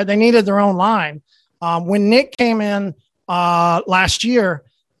sense, right? They needed their own line. When Nick came in last year,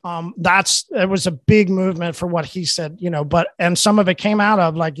 it was a big movement for what he said, and some of it came out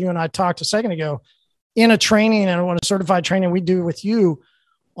of, like you and I talked a second ago, in a training and a certified training we do with you.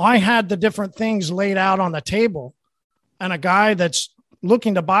 I had the different things laid out on the table, and a guy that's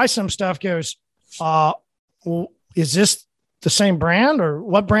looking to buy some stuff goes, well, is this the same brand, or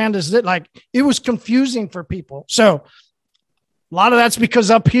what brand is it? Like, it was confusing for people. So a lot of that's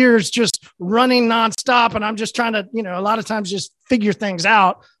because up here is just running nonstop, and I'm just trying to, a lot of times just figure things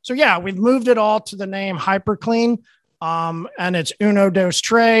out. So yeah, we've moved it all to the name HyperClean, and it's Uno Dos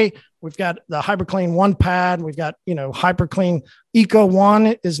Tray. We've got the HyperClean 1 pad. We've got, HyperClean Eco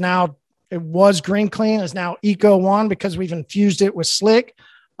 1 is now, it was Green Clean, is now Eco 1 because we've infused it with Slick.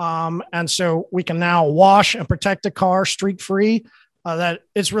 And so we can now wash and protect the car streak free. That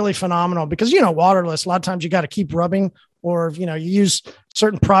it's really phenomenal because, waterless, a lot of times you got to keep rubbing, or, you use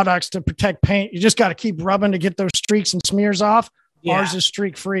certain products to protect paint. You just got to keep rubbing to get those streaks and smears off. Yeah. Ours is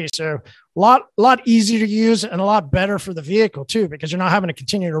streak free. So a lot easier to use and a lot better for the vehicle too, because you're not having to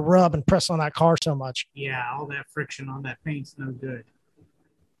continue to rub and press on that car so much. Yeah. All that friction on that paint's no good.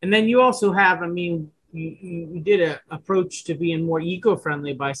 And then you also have, you did a approach to being more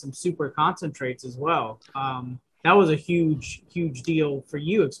eco-friendly by some super concentrates as well. that was a huge deal for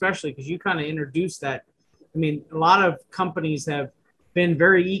you, especially because you kind of introduced that. I mean, a lot of companies have been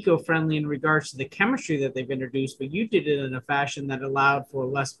very eco-friendly in regards to the chemistry that they've introduced, but you did it in a fashion that allowed for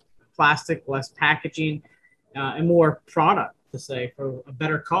less plastic, less packaging, and more product, to say, for a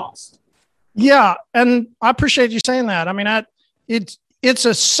better cost. Yeah, and I appreciate you saying that. I mean, it's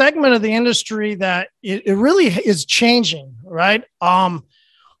a segment of the industry that it really is changing, right?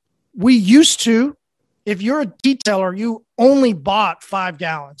 We used to, if you're a detailer, you only bought 5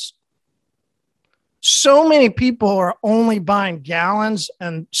 gallons. So many people are only buying gallons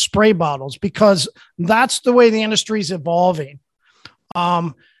and spray bottles because that's the way the industry is evolving.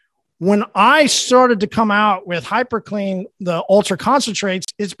 When I started to come out with HyperClean, the ultra concentrates,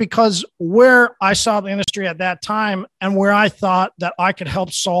 it's because where I saw the industry at that time and where I thought that I could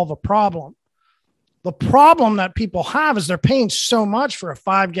help solve a problem. The problem that people have is they're paying so much for a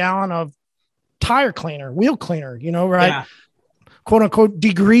 5 gallon of tire cleaner, wheel cleaner, right? Yeah. Quote unquote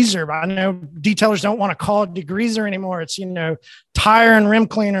degreaser. I know detailers don't want to call it degreaser anymore. It's, tire and rim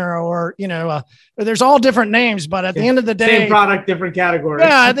cleaner or, there's all different names, but at the end of the day, same product, different category.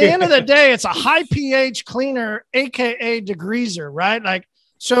 Yeah. At the end of the day, it's a high pH cleaner, AKA degreaser, right? Like,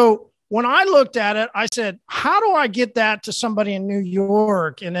 so when I looked at it, I said, how do I get that to somebody in New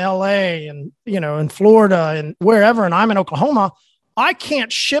York, in LA and, in Florida and wherever, and I'm in Oklahoma, I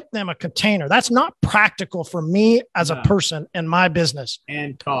can't ship them a container. That's not practical for me as a person in my business.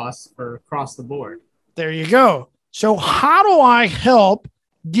 And costs for across the board. There you go. So how do I help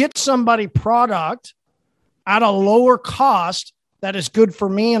get somebody product at a lower cost that is good for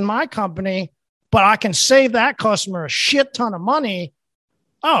me and my company, but I can save that customer a shit ton of money?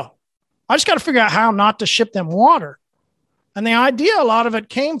 Oh, I just got to figure out how not to ship them water. And the idea, a lot of it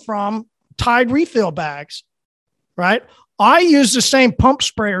came from Tide refill bags, right? I use the same pump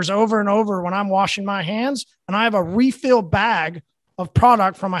sprayers over and over when I'm washing my hands, and I have a refill bag of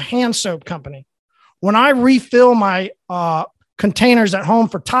product from a hand soap company. When I refill my containers at home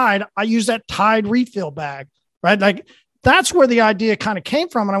for Tide, I use that Tide refill bag, right? Like that's where the idea kind of came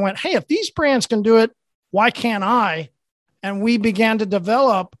from. And I went, hey, if these brands can do it, why can't I? And we began to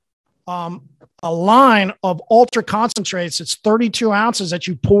develop a line of ultra concentrates. It's 32 ounces that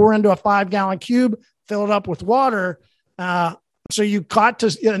you pour into a 5 gallon cube, fill it up with water. So you got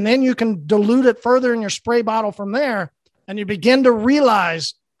to, and then you can dilute it further in your spray bottle from there. And you begin to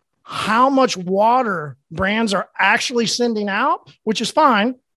realize how much water brands are actually sending out, which is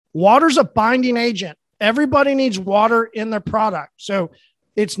fine. Water's a binding agent. Everybody needs water in their product. So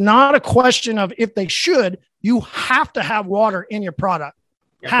it's not a question of if they should, you have to have water in your product.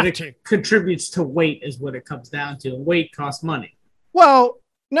 Yeah, but it contributes to weight is what it comes down to. And weight costs money. Well,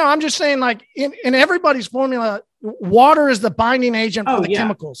 no, I'm just saying like in everybody's formula, water is the binding agent for the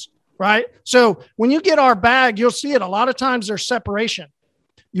chemicals, right? So when you get our bag, you'll see it. A lot of times there's separation.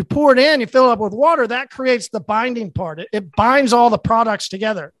 You pour it in, you fill it up with water, that creates the binding part. It binds all the products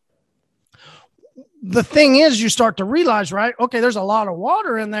together. The thing is, you start to realize, right? Okay, there's a lot of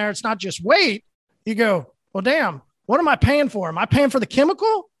water in there. It's not just weight. You go, well, damn, what am I paying for? Am I paying for the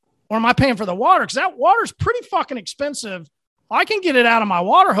chemical or am I paying for the water? Because that water is pretty fucking expensive. I can get it out of my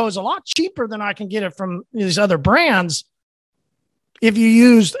water hose a lot cheaper than I can get it from these other brands if you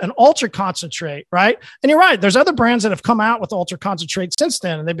used an ultra concentrate, right? And you're right. There's other brands that have come out with ultra concentrate since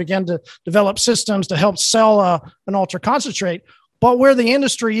then, and they began to develop systems to help sell an ultra concentrate. But where the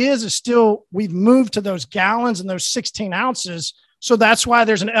industry is still, we've moved to those gallons and those 16 ounces. So that's why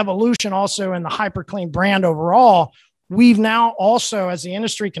there's an evolution also in the HyperClean brand overall. We've now also, as the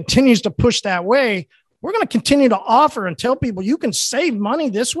industry continues to push that way, we're going to continue to offer and tell people you can save money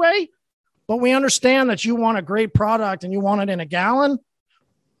this way, but we understand that you want a great product and you want it in a gallon.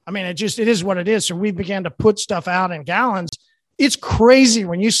 I mean, it is what it is. So we began to put stuff out in gallons. It's crazy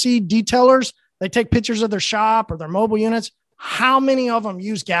when you see detailers, they take pictures of their shop or their mobile units. How many of them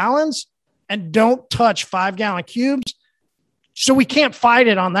use gallons and don't touch 5 gallon cubes? So we can't fight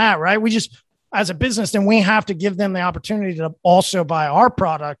it on that, right? We just, as a business, then we have to give them the opportunity to also buy our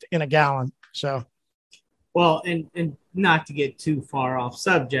product in a gallon. So. Well, and not to get too far off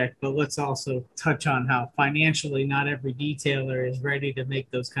subject, but let's also touch on how financially not every detailer is ready to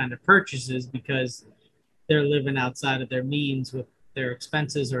make those kind of purchases because they're living outside of their means with their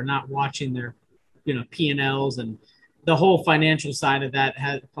expenses or not watching their, P&Ls, and the whole financial side of that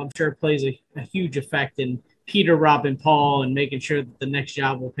I'm sure plays a huge effect in Peter robbing Paul and making sure that the next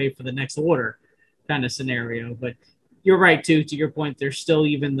job will pay for the next order kind of scenario. But you're right, too. To your point, there's still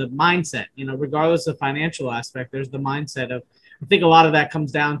even the mindset, regardless of financial aspect, there's the mindset of, I think a lot of that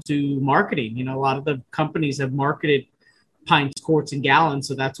comes down to marketing. A lot of the companies have marketed pints, quarts, and gallons.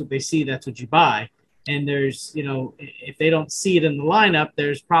 So that's what they see. That's what you buy. And there's, if they don't see it in the lineup,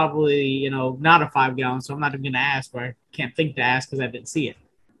 there's probably, not a 5-gallon. So I'm not even going to ask, or I can't think to ask because I didn't see it.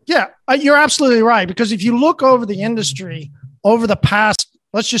 Yeah, you're absolutely right. Because if you look over the industry over the past,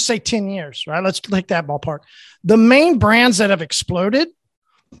 let's just say 10 years, right? Let's take that ballpark. The main brands that have exploded,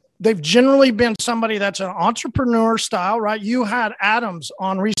 they've generally been somebody that's an entrepreneur style, right? You had Adams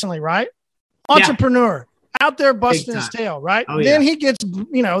on recently, right? Entrepreneur. Out there busting his tail, right? Oh, then he gets,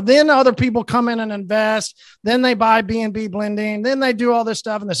 then other people come in and invest. Then they buy B&B blending. Then they do all this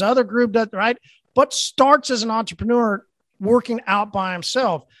stuff. And this other group does, right? But starts as an entrepreneur working out by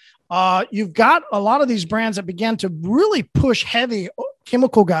himself. You've got a lot of these brands that began to really push heavy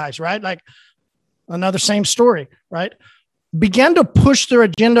chemical guys, right? Like another same story, right? Began to push their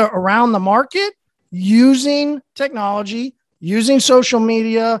agenda around the market using technology, using social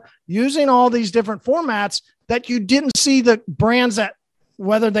media, using all these different formats that you didn't see the brands that,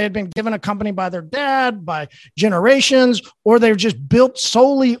 whether they had been given a company by their dad, by generations, or they've just built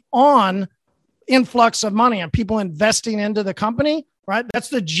solely on influx of money and people investing into the company, right? That's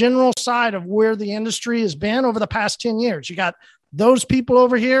the general side of where the industry has been over the past 10 years. You got those people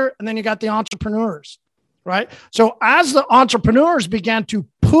over here, and then you got the entrepreneurs, right? So as the entrepreneurs began to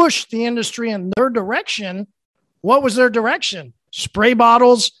push the industry in their direction, what was their direction? Spray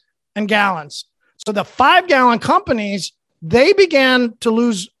bottles and gallons. So the 5-gallon companies, they began to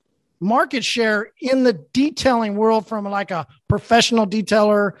lose market share in the detailing world from like a professional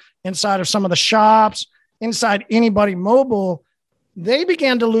detailer inside of some of the shops, inside anybody mobile. They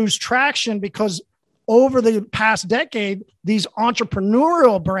began to lose traction because over the past decade, these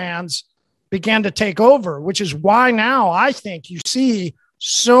entrepreneurial brands began to take over, which is why now I think you see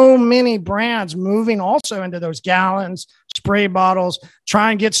so many brands moving also into those gallons, spray bottles,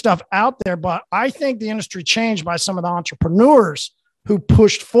 try and get stuff out there. But I think the industry changed by some of the entrepreneurs who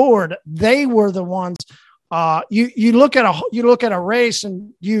pushed forward. They were the ones. You look at a race,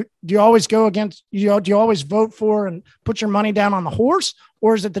 and do you always go against, do you always vote for and put your money down on the horse,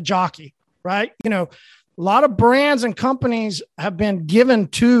 or is it the jockey, right? A lot of brands and companies have been given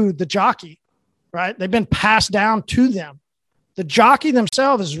to the jockey, right? They've been passed down to them. The jockey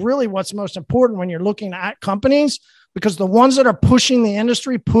themselves is really what's most important when you're looking at companies, because the ones that are pushing the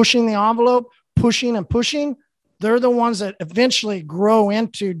industry, pushing the envelope, pushing and pushing, they're the ones that eventually grow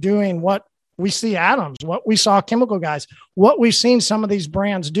into doing what we see Adams, what we saw Chemical Guys, what we've seen some of these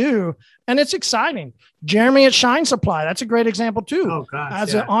brands do. And it's exciting. Jeremy at Shine Supply, that's a great example too. Oh, gosh,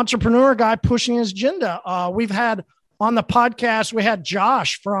 as an entrepreneur guy pushing his agenda. We've had on the podcast, we had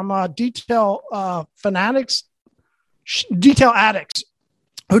Josh from Detail Addicts,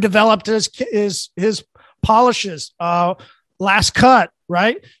 who developed his polishes, Last Cut,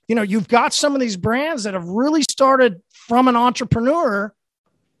 right? You've got some of these brands that have really started from an entrepreneur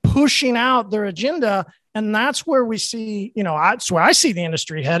pushing out their agenda. And that's where we see, that's where I see the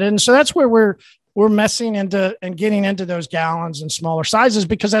industry headed. And so that's where we're messing into and getting into those gallons and smaller sizes,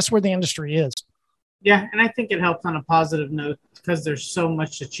 because that's where the industry is. Yeah. And I think it helps on a positive note because there's so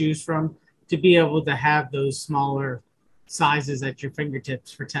much to choose from to be able to have those smaller sizes at your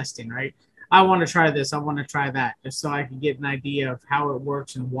fingertips for testing, right? I want to try this. I want to try that, just so I can get an idea of how it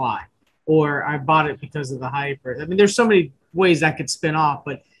works and why. Or I bought it because of the hype. There's so many ways that could spin off,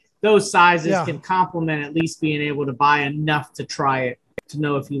 but those sizes can complement at least being able to buy enough to try it, to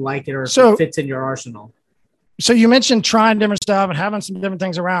know if you like it or if it fits in your arsenal. So you mentioned trying different stuff and having some different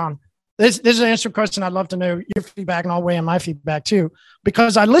things around. This is an interesting question. I'd love to know your feedback, and I'll weigh in my feedback too,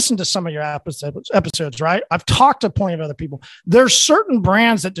 because I listened to some of your episodes, right? I've talked to plenty of other people. There's certain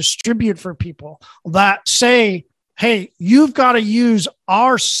brands that distribute for people that say, hey, you've got to use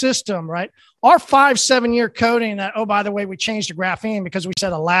our system, right? Our 5-7 year coating that, oh, by the way, we changed to graphene because we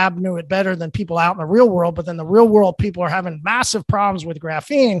said a lab knew it better than people out in the real world. But then the real world people are having massive problems with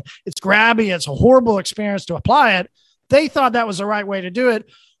graphene. It's grabby. It's a horrible experience to apply it. They thought that was the right way to do it.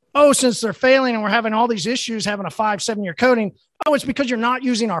 Oh, since they're failing and we're having all these issues having a 5-7 year coating. Oh, it's because you're not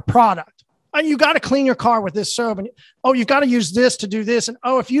using our product. And you got to clean your car with this soap. And oh, you've got to use this to do this. And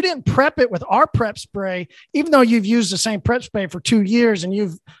oh, if you didn't prep it with our prep spray, even though you've used the same prep spray for 2 years and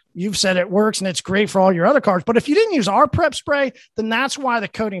you've said it works and it's great for all your other cars, but if you didn't use our prep spray, then that's why the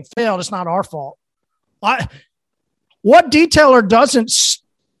coating failed. It's not our fault. What detailer doesn't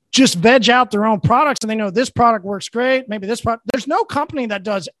just veg out their own products and they know this product works great? Maybe this product. There's no company that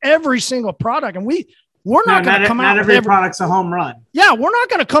does every single product, and we're not going to come out. Not every product's a home run. Yeah, we're not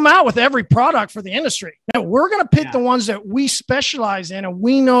going to come out with every product for the industry. No, we're going to pick the ones that we specialize in and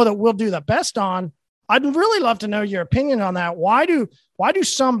we know that we'll do the best on. I'd really love to know your opinion on that. Why do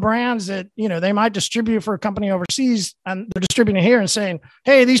some brands that, they might distribute for a company overseas and they're distributing here and saying,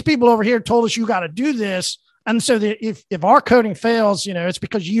 hey, these people over here told us you got to do this. And so if our coating fails, it's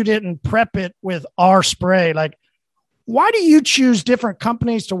because you didn't prep it with our spray. Like, why do you choose different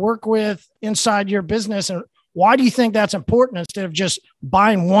companies to work with inside your business? And why do you think that's important instead of just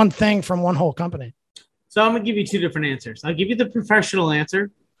buying one thing from one whole company? So I'm going to give you two different answers. I'll give you the professional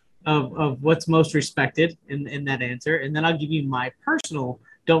answer of what's most respected in that answer. And then I'll give you my personal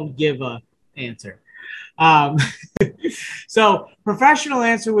don't give a answer. So professional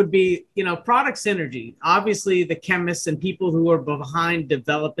answer would be, product synergy. Obviously, the chemists and people who are behind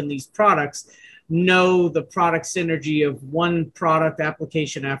developing these products know the product synergy of one product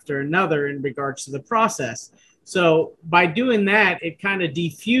application after another in regards to the process. So by doing that, it kind of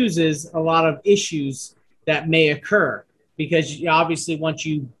diffuses a lot of issues that may occur, because obviously once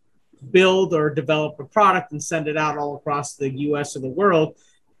you build or develop a product and send it out all across the US or the world,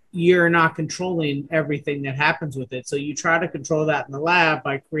 you're not controlling everything that happens with it. So you try to control that in the lab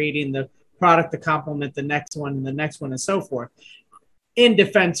by creating the product to complement the next one and the next one and so forth. In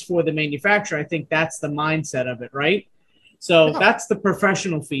defense for the manufacturer, I think that's the mindset of it, right? So that's the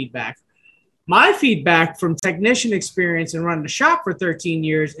professional feedback. My feedback from technician experience and running a shop for 13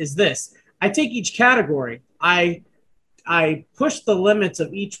 years is this. I take each category. I push the limits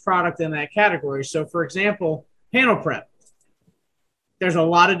of each product in that category. So for example, panel prep. There's a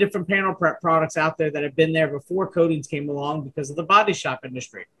lot of different panel prep products out there that have been there before coatings came along because of the body shop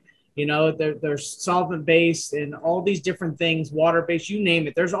industry. They're solvent-based and all these different things, water-based, you name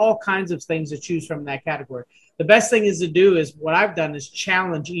it. There's all kinds of things to choose from in that category. The best thing what I've done is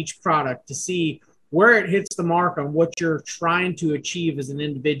challenge each product to see where it hits the mark on what you're trying to achieve as an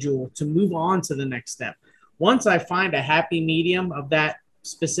individual to move on to the next step. Once I find a happy medium of that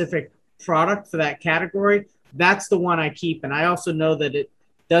specific product for that category, that's the one I keep. And I also know that it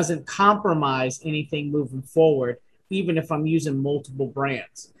doesn't compromise anything moving forward, even if I'm using multiple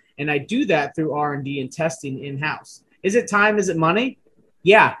brands. And I do that through R&D and testing in-house. Is it time? Is it money?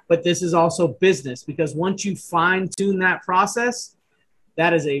 Yeah, but this is also business, because once you fine-tune that process,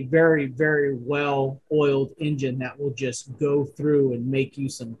 that is a very, very well-oiled engine that will just go through and make you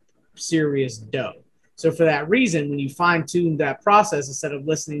some serious dough. So for that reason, when you fine-tune that process, instead of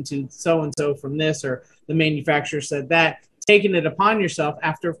listening to so-and-so from this or the manufacturer said that, taking it upon yourself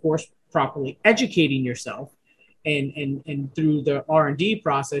after, of course, properly educating yourself, and through the R&D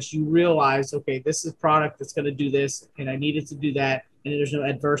process, you realize, okay, this is a product that's going to do this, and I needed to do that, and there's no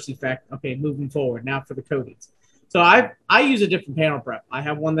adverse effect. Okay, moving forward. Now for the coatings. So I use a different panel prep. I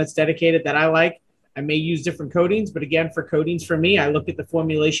have one that's dedicated that I like. I may use different coatings, but again, for coatings for me, I look at the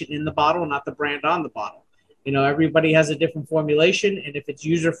formulation in the bottle, not the brand on the bottle. Everybody has a different formulation, and if it's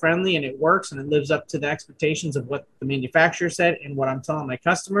user-friendly and it works and it lives up to the expectations of what the manufacturer said and what I'm telling my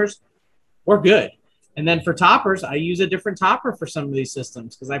customers, we're good. And then for toppers, I use a different topper for some of these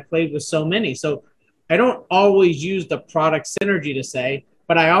systems because I played with so many. So I don't always use the product synergy to say,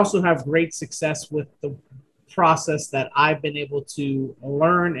 but I also have great success with the process that I've been able to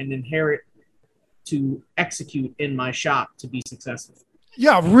learn and inherit to execute in my shop to be successful.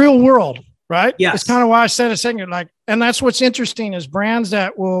 Yeah, real world, right? Yes. It's kind of why I said a second, and that's what's interesting is brands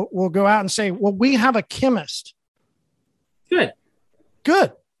that will go out and say, well, we have a chemist. Good.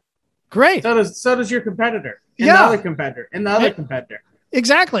 Great. So does your competitor and the other competitor and the other competitor.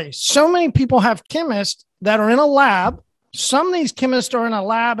 Exactly. So many people have chemists that are in a lab. Some of these chemists are in a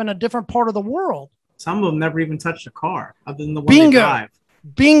lab in a different part of the world. Some of them never even touched a car other than the one they drive.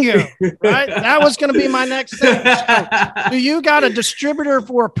 Bingo. Right. That was going to be my next thing. So you got a distributor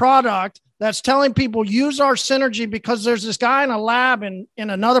for a product that's telling people use our synergy because there's this guy in a lab in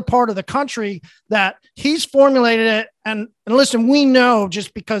another part of the country that he's formulated it. And listen, we know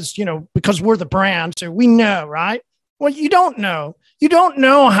just because we're the brand. So we know, right? Well, you don't know. You don't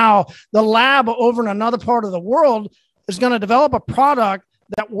know how the lab over in another part of the world is going to develop a product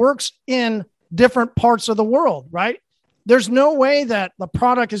that works in different parts of the world, right? There's no way that the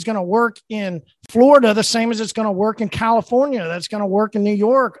product is going to work in Florida the same as it's going to work in California, that's going to work in New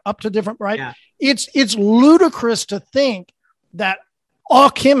York, up to different, right? Yeah. It's ludicrous to think that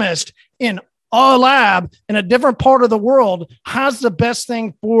a chemist in a lab in a different part of the world has the best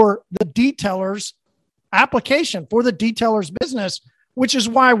thing for the detailer's application, for the detailer's business, which is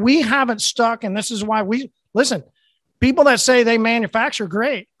why we haven't stuck. And this is why people that say they manufacture,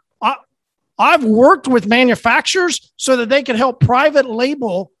 great. I've worked with manufacturers so that they could help private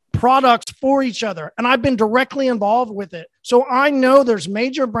label products for each other. And I've been directly involved with it. So I know there's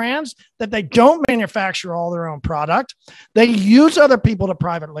major brands that they don't manufacture all their own product. They use other people to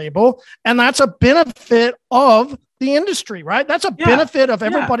private label. And that's a benefit of the industry, right? That's a benefit of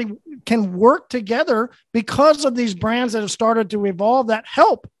everybody can work together because of these brands that have started to evolve that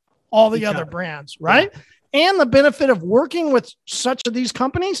help all the other brands, right? Yeah. And the benefit of working with such of these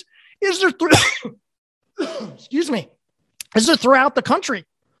companies is they're throughout the country,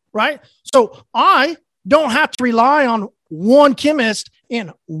 right? So I don't have to rely on one chemist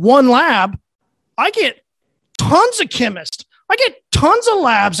in one lab. I get tons of chemists. I get tons of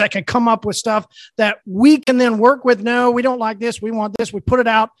labs that can come up with stuff that we can then work with. No, we don't like this. We want this. We put it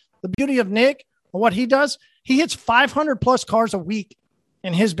out. The beauty of Nick and what he does, he hits 500 plus cars a week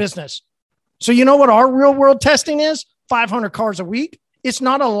in his business. So you know what our real world testing is? 500 cars a week. It's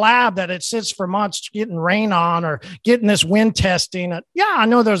not a lab that it sits for months getting rain on or getting this wind testing. Yeah, I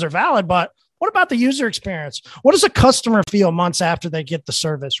know those are valid, but what about the user experience? What does a customer feel months after they get the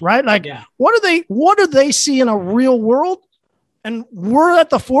service, right? Like, what do they see in a real world? And we're at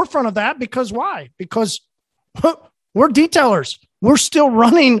the forefront of that because why? Because we're detailers. We're still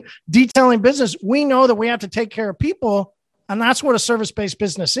running detailing business. We know that we have to take care of people, and that's what a service-based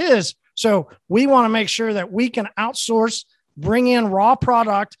business is. So we want to make sure that we can outsource, bring in raw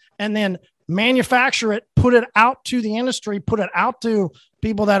product, and then manufacture it, put it out to the industry, put it out to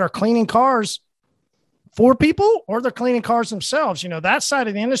people that are cleaning cars for people, or they're cleaning cars themselves. You know, that side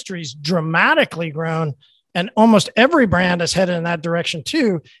of the industry is dramatically grown, and almost every brand is headed in that direction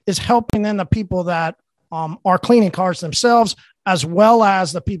too, is helping then the people that are cleaning cars themselves, as well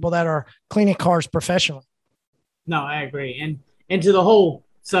as the people that are cleaning cars professionally. No, I agree. And to the whole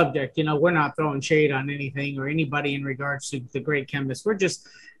subject, you know, we're not throwing shade on anything or anybody in regards to the great chemists. We're just,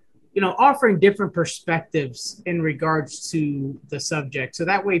 you know, offering different perspectives in regards to the subject. So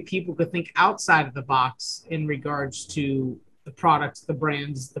that way people could think outside of the box in regards to the products, the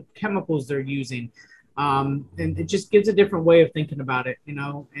brands, the chemicals they're using. And it just gives a different way of thinking about it, you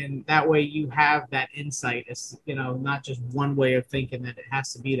know, and that way you have that insight. It's, you know, not just one way of thinking that it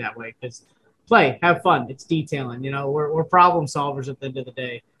has to be that way, because play, have fun. It's detailing, you know, we're problem solvers at the end of the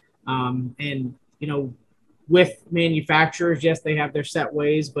day. And, you know, with manufacturers, yes, they have their set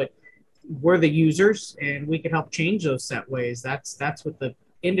ways, but we're the users and we can help change those set ways. That's what the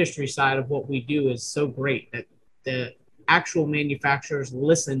industry side of what we do is so great, that the actual manufacturers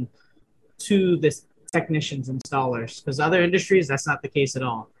listen to this technicians, installers, because other industries, that's not the case at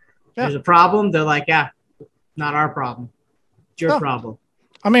all. There's a problem, they're like, not our problem. It's your problem.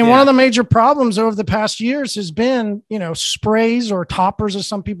 I mean, one of the major problems over the past years has been, you know, sprays or toppers, as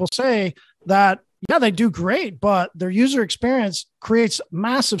some people say, that, they do great, but their user experience creates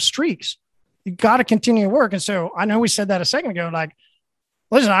massive streaks. You got to continue to work. And so I know we said that a second ago, like,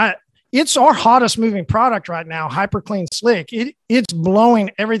 listen, it's our hottest moving product right now, Hyper Clean Slick. It's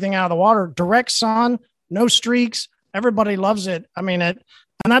blowing everything out of the water. Direct sun, no streaks. Everybody loves it. I mean,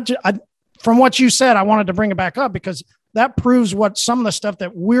 from what you said, I wanted to bring it back up because that proves what some of the stuff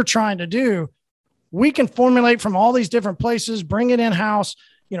that we're trying to do. We can formulate from all these different places, bring it in-house,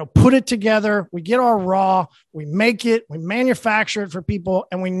 you know, put it together. We get our raw, we make it, we manufacture it for people,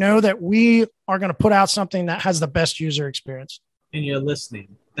 and we know that we are going to put out something that has the best user experience. And you're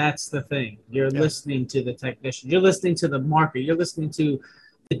listening. That's the thing. You're listening to the technician. You're listening to the market. You're listening to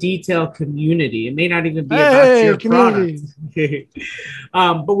the detail community. It may not even be about your community.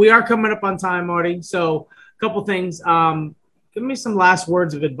 Product. But we are coming up on time, Marty. So a couple things. Give me some last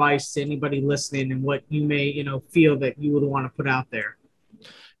words of advice to anybody listening and what you may, you know, feel that you would want to put out there.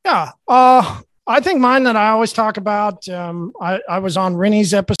 Yeah. I think mine that I always talk about, I was on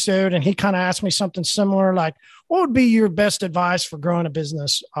Rennie's episode and he kind of asked me something similar, like, what would be your best advice for growing a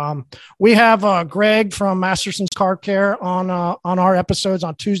business? We have Greg from Masterson's Car Care on our episodes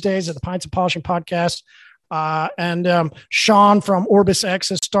on Tuesdays at the Pints of Polishing podcast. And Sean from Orbis X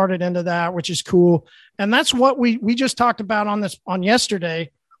has started into that, which is cool. And that's what we just talked about on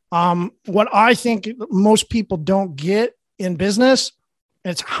yesterday. What I think most people don't get in business,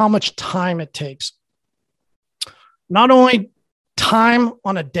 it's how much time it takes. Not only time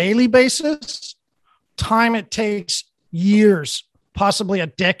on a daily basis, time it takes years, possibly a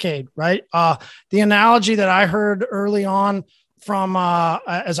decade, right? The analogy that I heard early on from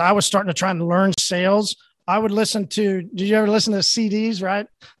as I was starting to try and learn sales, I would listen to, did you ever listen to CDs, right?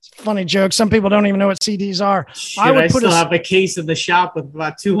 It's a funny joke. Some people don't even know what CDs are. I still have a case in the shop with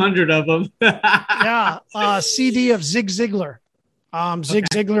about 200 of them. CD of Zig Ziglar. Zig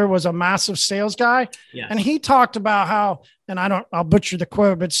Ziglar was a massive sales guy. Yes. And he talked about how, and I'll butcher the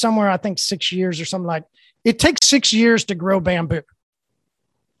quote, but somewhere, I think 6 years or something, like it takes 6 years to grow bamboo.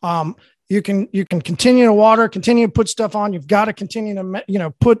 You can continue to water, continue to put stuff on. You've got to continue to,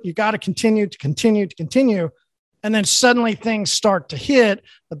 you got to continue. And then suddenly things start to hit,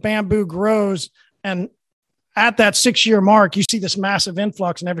 the bamboo grows. And at that 6-year mark, you see this massive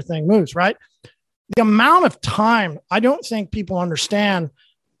influx and everything moves, right? The amount of time, I don't think people understand.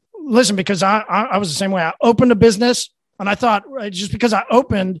 Listen, because I was the same way. I opened a business and I thought just because I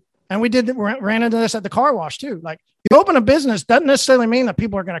opened, and we ran into this at the car wash too. Like, you open a business doesn't necessarily mean that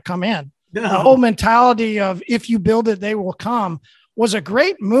people are going to come in. No. The whole mentality of if you build it, they will come was a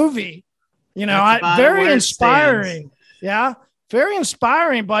great movie. Very inspiring. Yeah. Very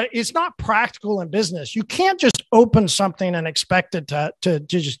inspiring, but it's not practical in business. You can't just open something and expect it to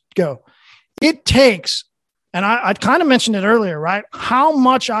just go. It takes, and I kind of mentioned it earlier, right? How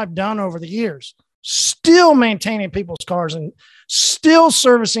much I've done over the years, still maintaining people's cars and still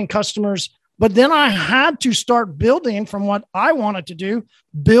servicing customers. But then I had to start building from what I wanted to do,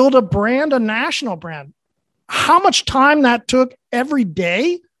 build a brand, a national brand. How much time that took every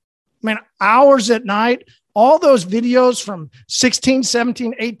day? I mean, hours at night, all those videos from 16,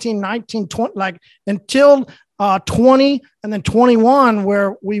 17, 18, 19, 20, like until 20 and then 21,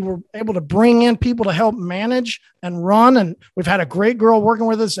 where we were able to bring in people to help manage and run. And we've had a great girl working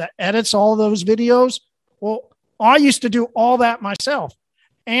with us that edits all those videos. Well, I used to do all that myself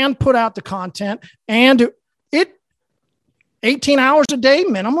and put out the content and it 18 hours a day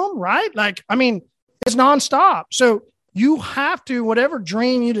minimum, right? Like, I mean, it's nonstop. So you have to, whatever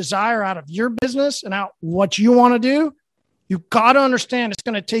dream you desire out of your business and out what you want to do, you've got to understand it's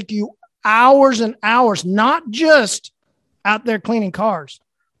going to take you hours and hours, not just out there cleaning cars,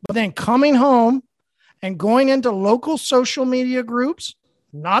 but then coming home and going into local social media groups,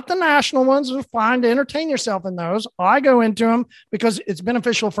 not the national ones. Are fine to entertain yourself in those. I go into them because it's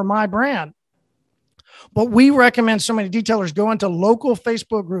beneficial for my brand. But we recommend so many detailers go into local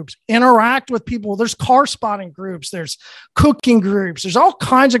Facebook groups, interact with people. There's car spotting groups. There's cooking groups. There's all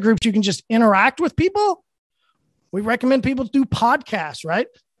kinds of groups you can just interact with people. We recommend people do podcasts, right?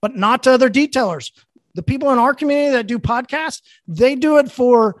 But not to other detailers. The people in our community that do podcasts, they do it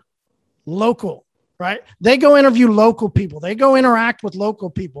for local, right? They go interview local people. They go interact with local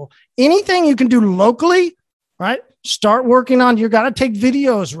people. Anything you can do locally, right? Start working on, you got to take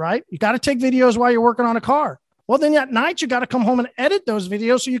videos, right? You got to take videos while you're working on a car. Well, then at night, you got to come home and edit those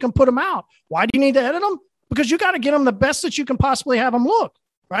videos so you can put them out. Why do you need to edit them? Because you got to get them the best that you can possibly have them look,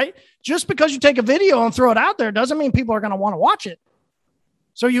 right? Just because you take a video and throw it out there doesn't mean people are going to want to watch it.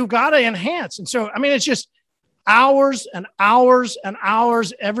 So you've got to enhance. And so, I mean, it's just hours and hours and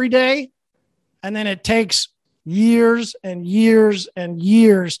hours every day. And then it takes years and years and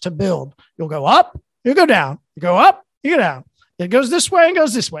years to build. You'll go up, you go down, you go up, you go down. It goes this way and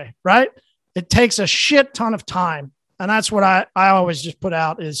goes this way, right? It takes a shit ton of time. And that's what I always just put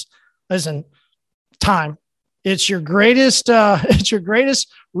out is, listen, time. It's your greatest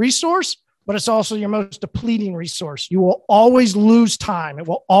resource, but it's also your most depleting resource. You will always lose time. It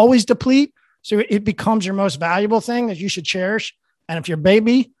will always deplete. So it becomes your most valuable thing that you should cherish. And if your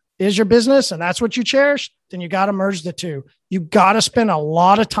baby is your business and that's what you cherish, then you got to merge the two. You got to spend a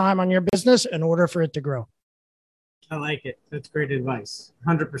lot of time on your business in order for it to grow. I like it. That's great advice.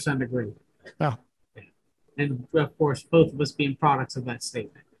 100% agree. Yeah. And of course, both of us being products of that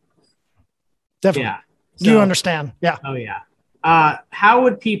statement. Definitely. Yeah. You understand. Yeah. Oh yeah. How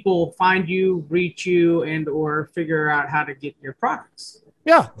would people find you, reach you, and or figure out how to get your products?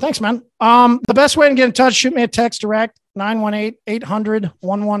 Yeah, thanks, man. The best way to get in touch, shoot me a text direct,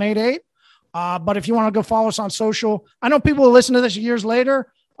 918-800-1188. But if you want to go follow us on social, I know people will listen to this years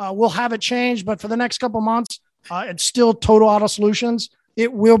later. We'll have it changed, but for the next couple of months, it's still Total Auto Solutions.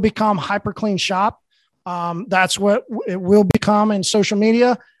 It will become Hyper Clean Shop. That's what it will become in social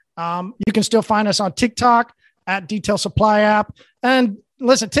media. You can still find us on TikTok at Detail Supply App. And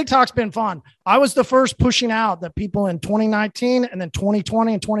listen, TikTok's been fun. I was the first pushing out that people in 2019 and then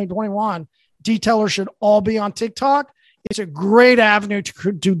 2020 and 2021, detailers should all be on TikTok. It's a great avenue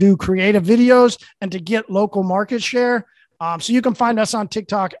to do creative videos and to get local market share. So you can find us on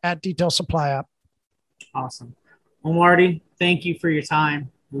TikTok at Detail Supply App. Awesome. Well, Marty, thank you for your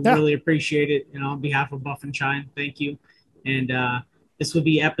time. We really appreciate it. On behalf of Buff and Shine, thank you. And this will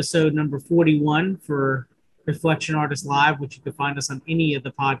be episode number 41 for Reflection Artist Live, which you can find us on any of the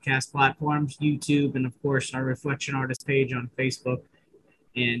podcast platforms, YouTube, and of course our Reflection Artist page on Facebook.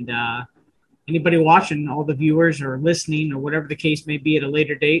 And anybody watching, all the viewers or listening or whatever the case may be at a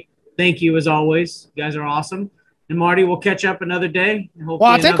later date, thank you as always. You guys are awesome. And Marty, we'll catch up another day. Well,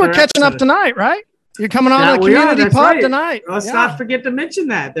 I think we're catching up tonight, right? You're coming on the community pub tonight. Let's not forget to mention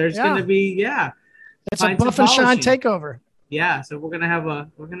that. There's going to be, It's a Buff and Shine takeover. Yeah, so we're gonna have a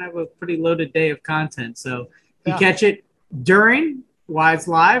pretty loaded day of content. So if you Yeah. catch it during while it's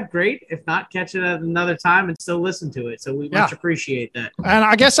live, great. If not, catch it at another time and still listen to it. So we much appreciate that. And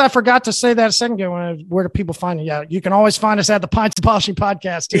I guess I forgot to say that a second ago. Where do people find it? Yeah, you can always find us at the Pints and Polishing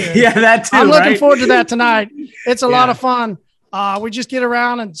Podcast too. Yeah, that too. I'm looking forward to that tonight. It's a Yeah. lot of fun. We just get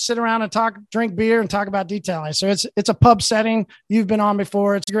around and sit around and talk, drink beer, and talk about detailing. So it's a pub setting. You've been on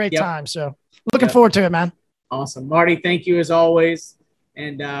before. It's a great time. So looking forward to it, man. Awesome, Marty. Thank you as always,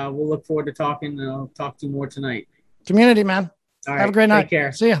 and we'll look forward to talking. I'll talk to you more tonight. Community, man. All right. Have a great night. Take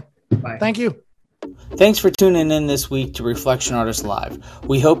care. See ya. Bye. Thank you. Thanks for tuning in this week to Reflection Artist Live.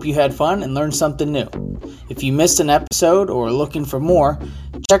 We hope you had fun and learned something new. If you missed an episode or are looking for more,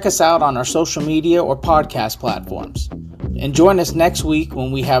 check us out on our social media or podcast platforms. And join us next week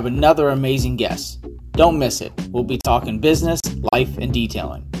when we have another amazing guest. Don't miss it. We'll be talking business, life, and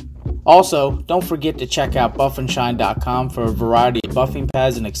detailing. Also, don't forget to check out buffandshine.com for a variety of buffing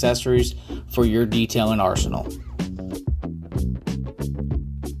pads and accessories for your detailing arsenal.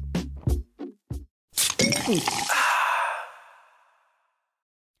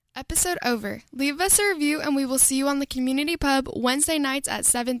 Episode over. Leave us a review and we will see you on the Community Pub Wednesday nights at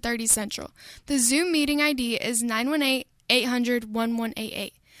 7:30 Central. The Zoom meeting ID is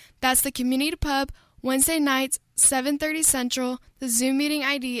 918-800-1188. That's the Community Pub Wednesday nights 7:30 Central. The Zoom meeting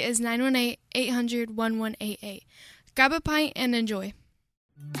ID is 918-800-1188. Grab a pint and enjoy.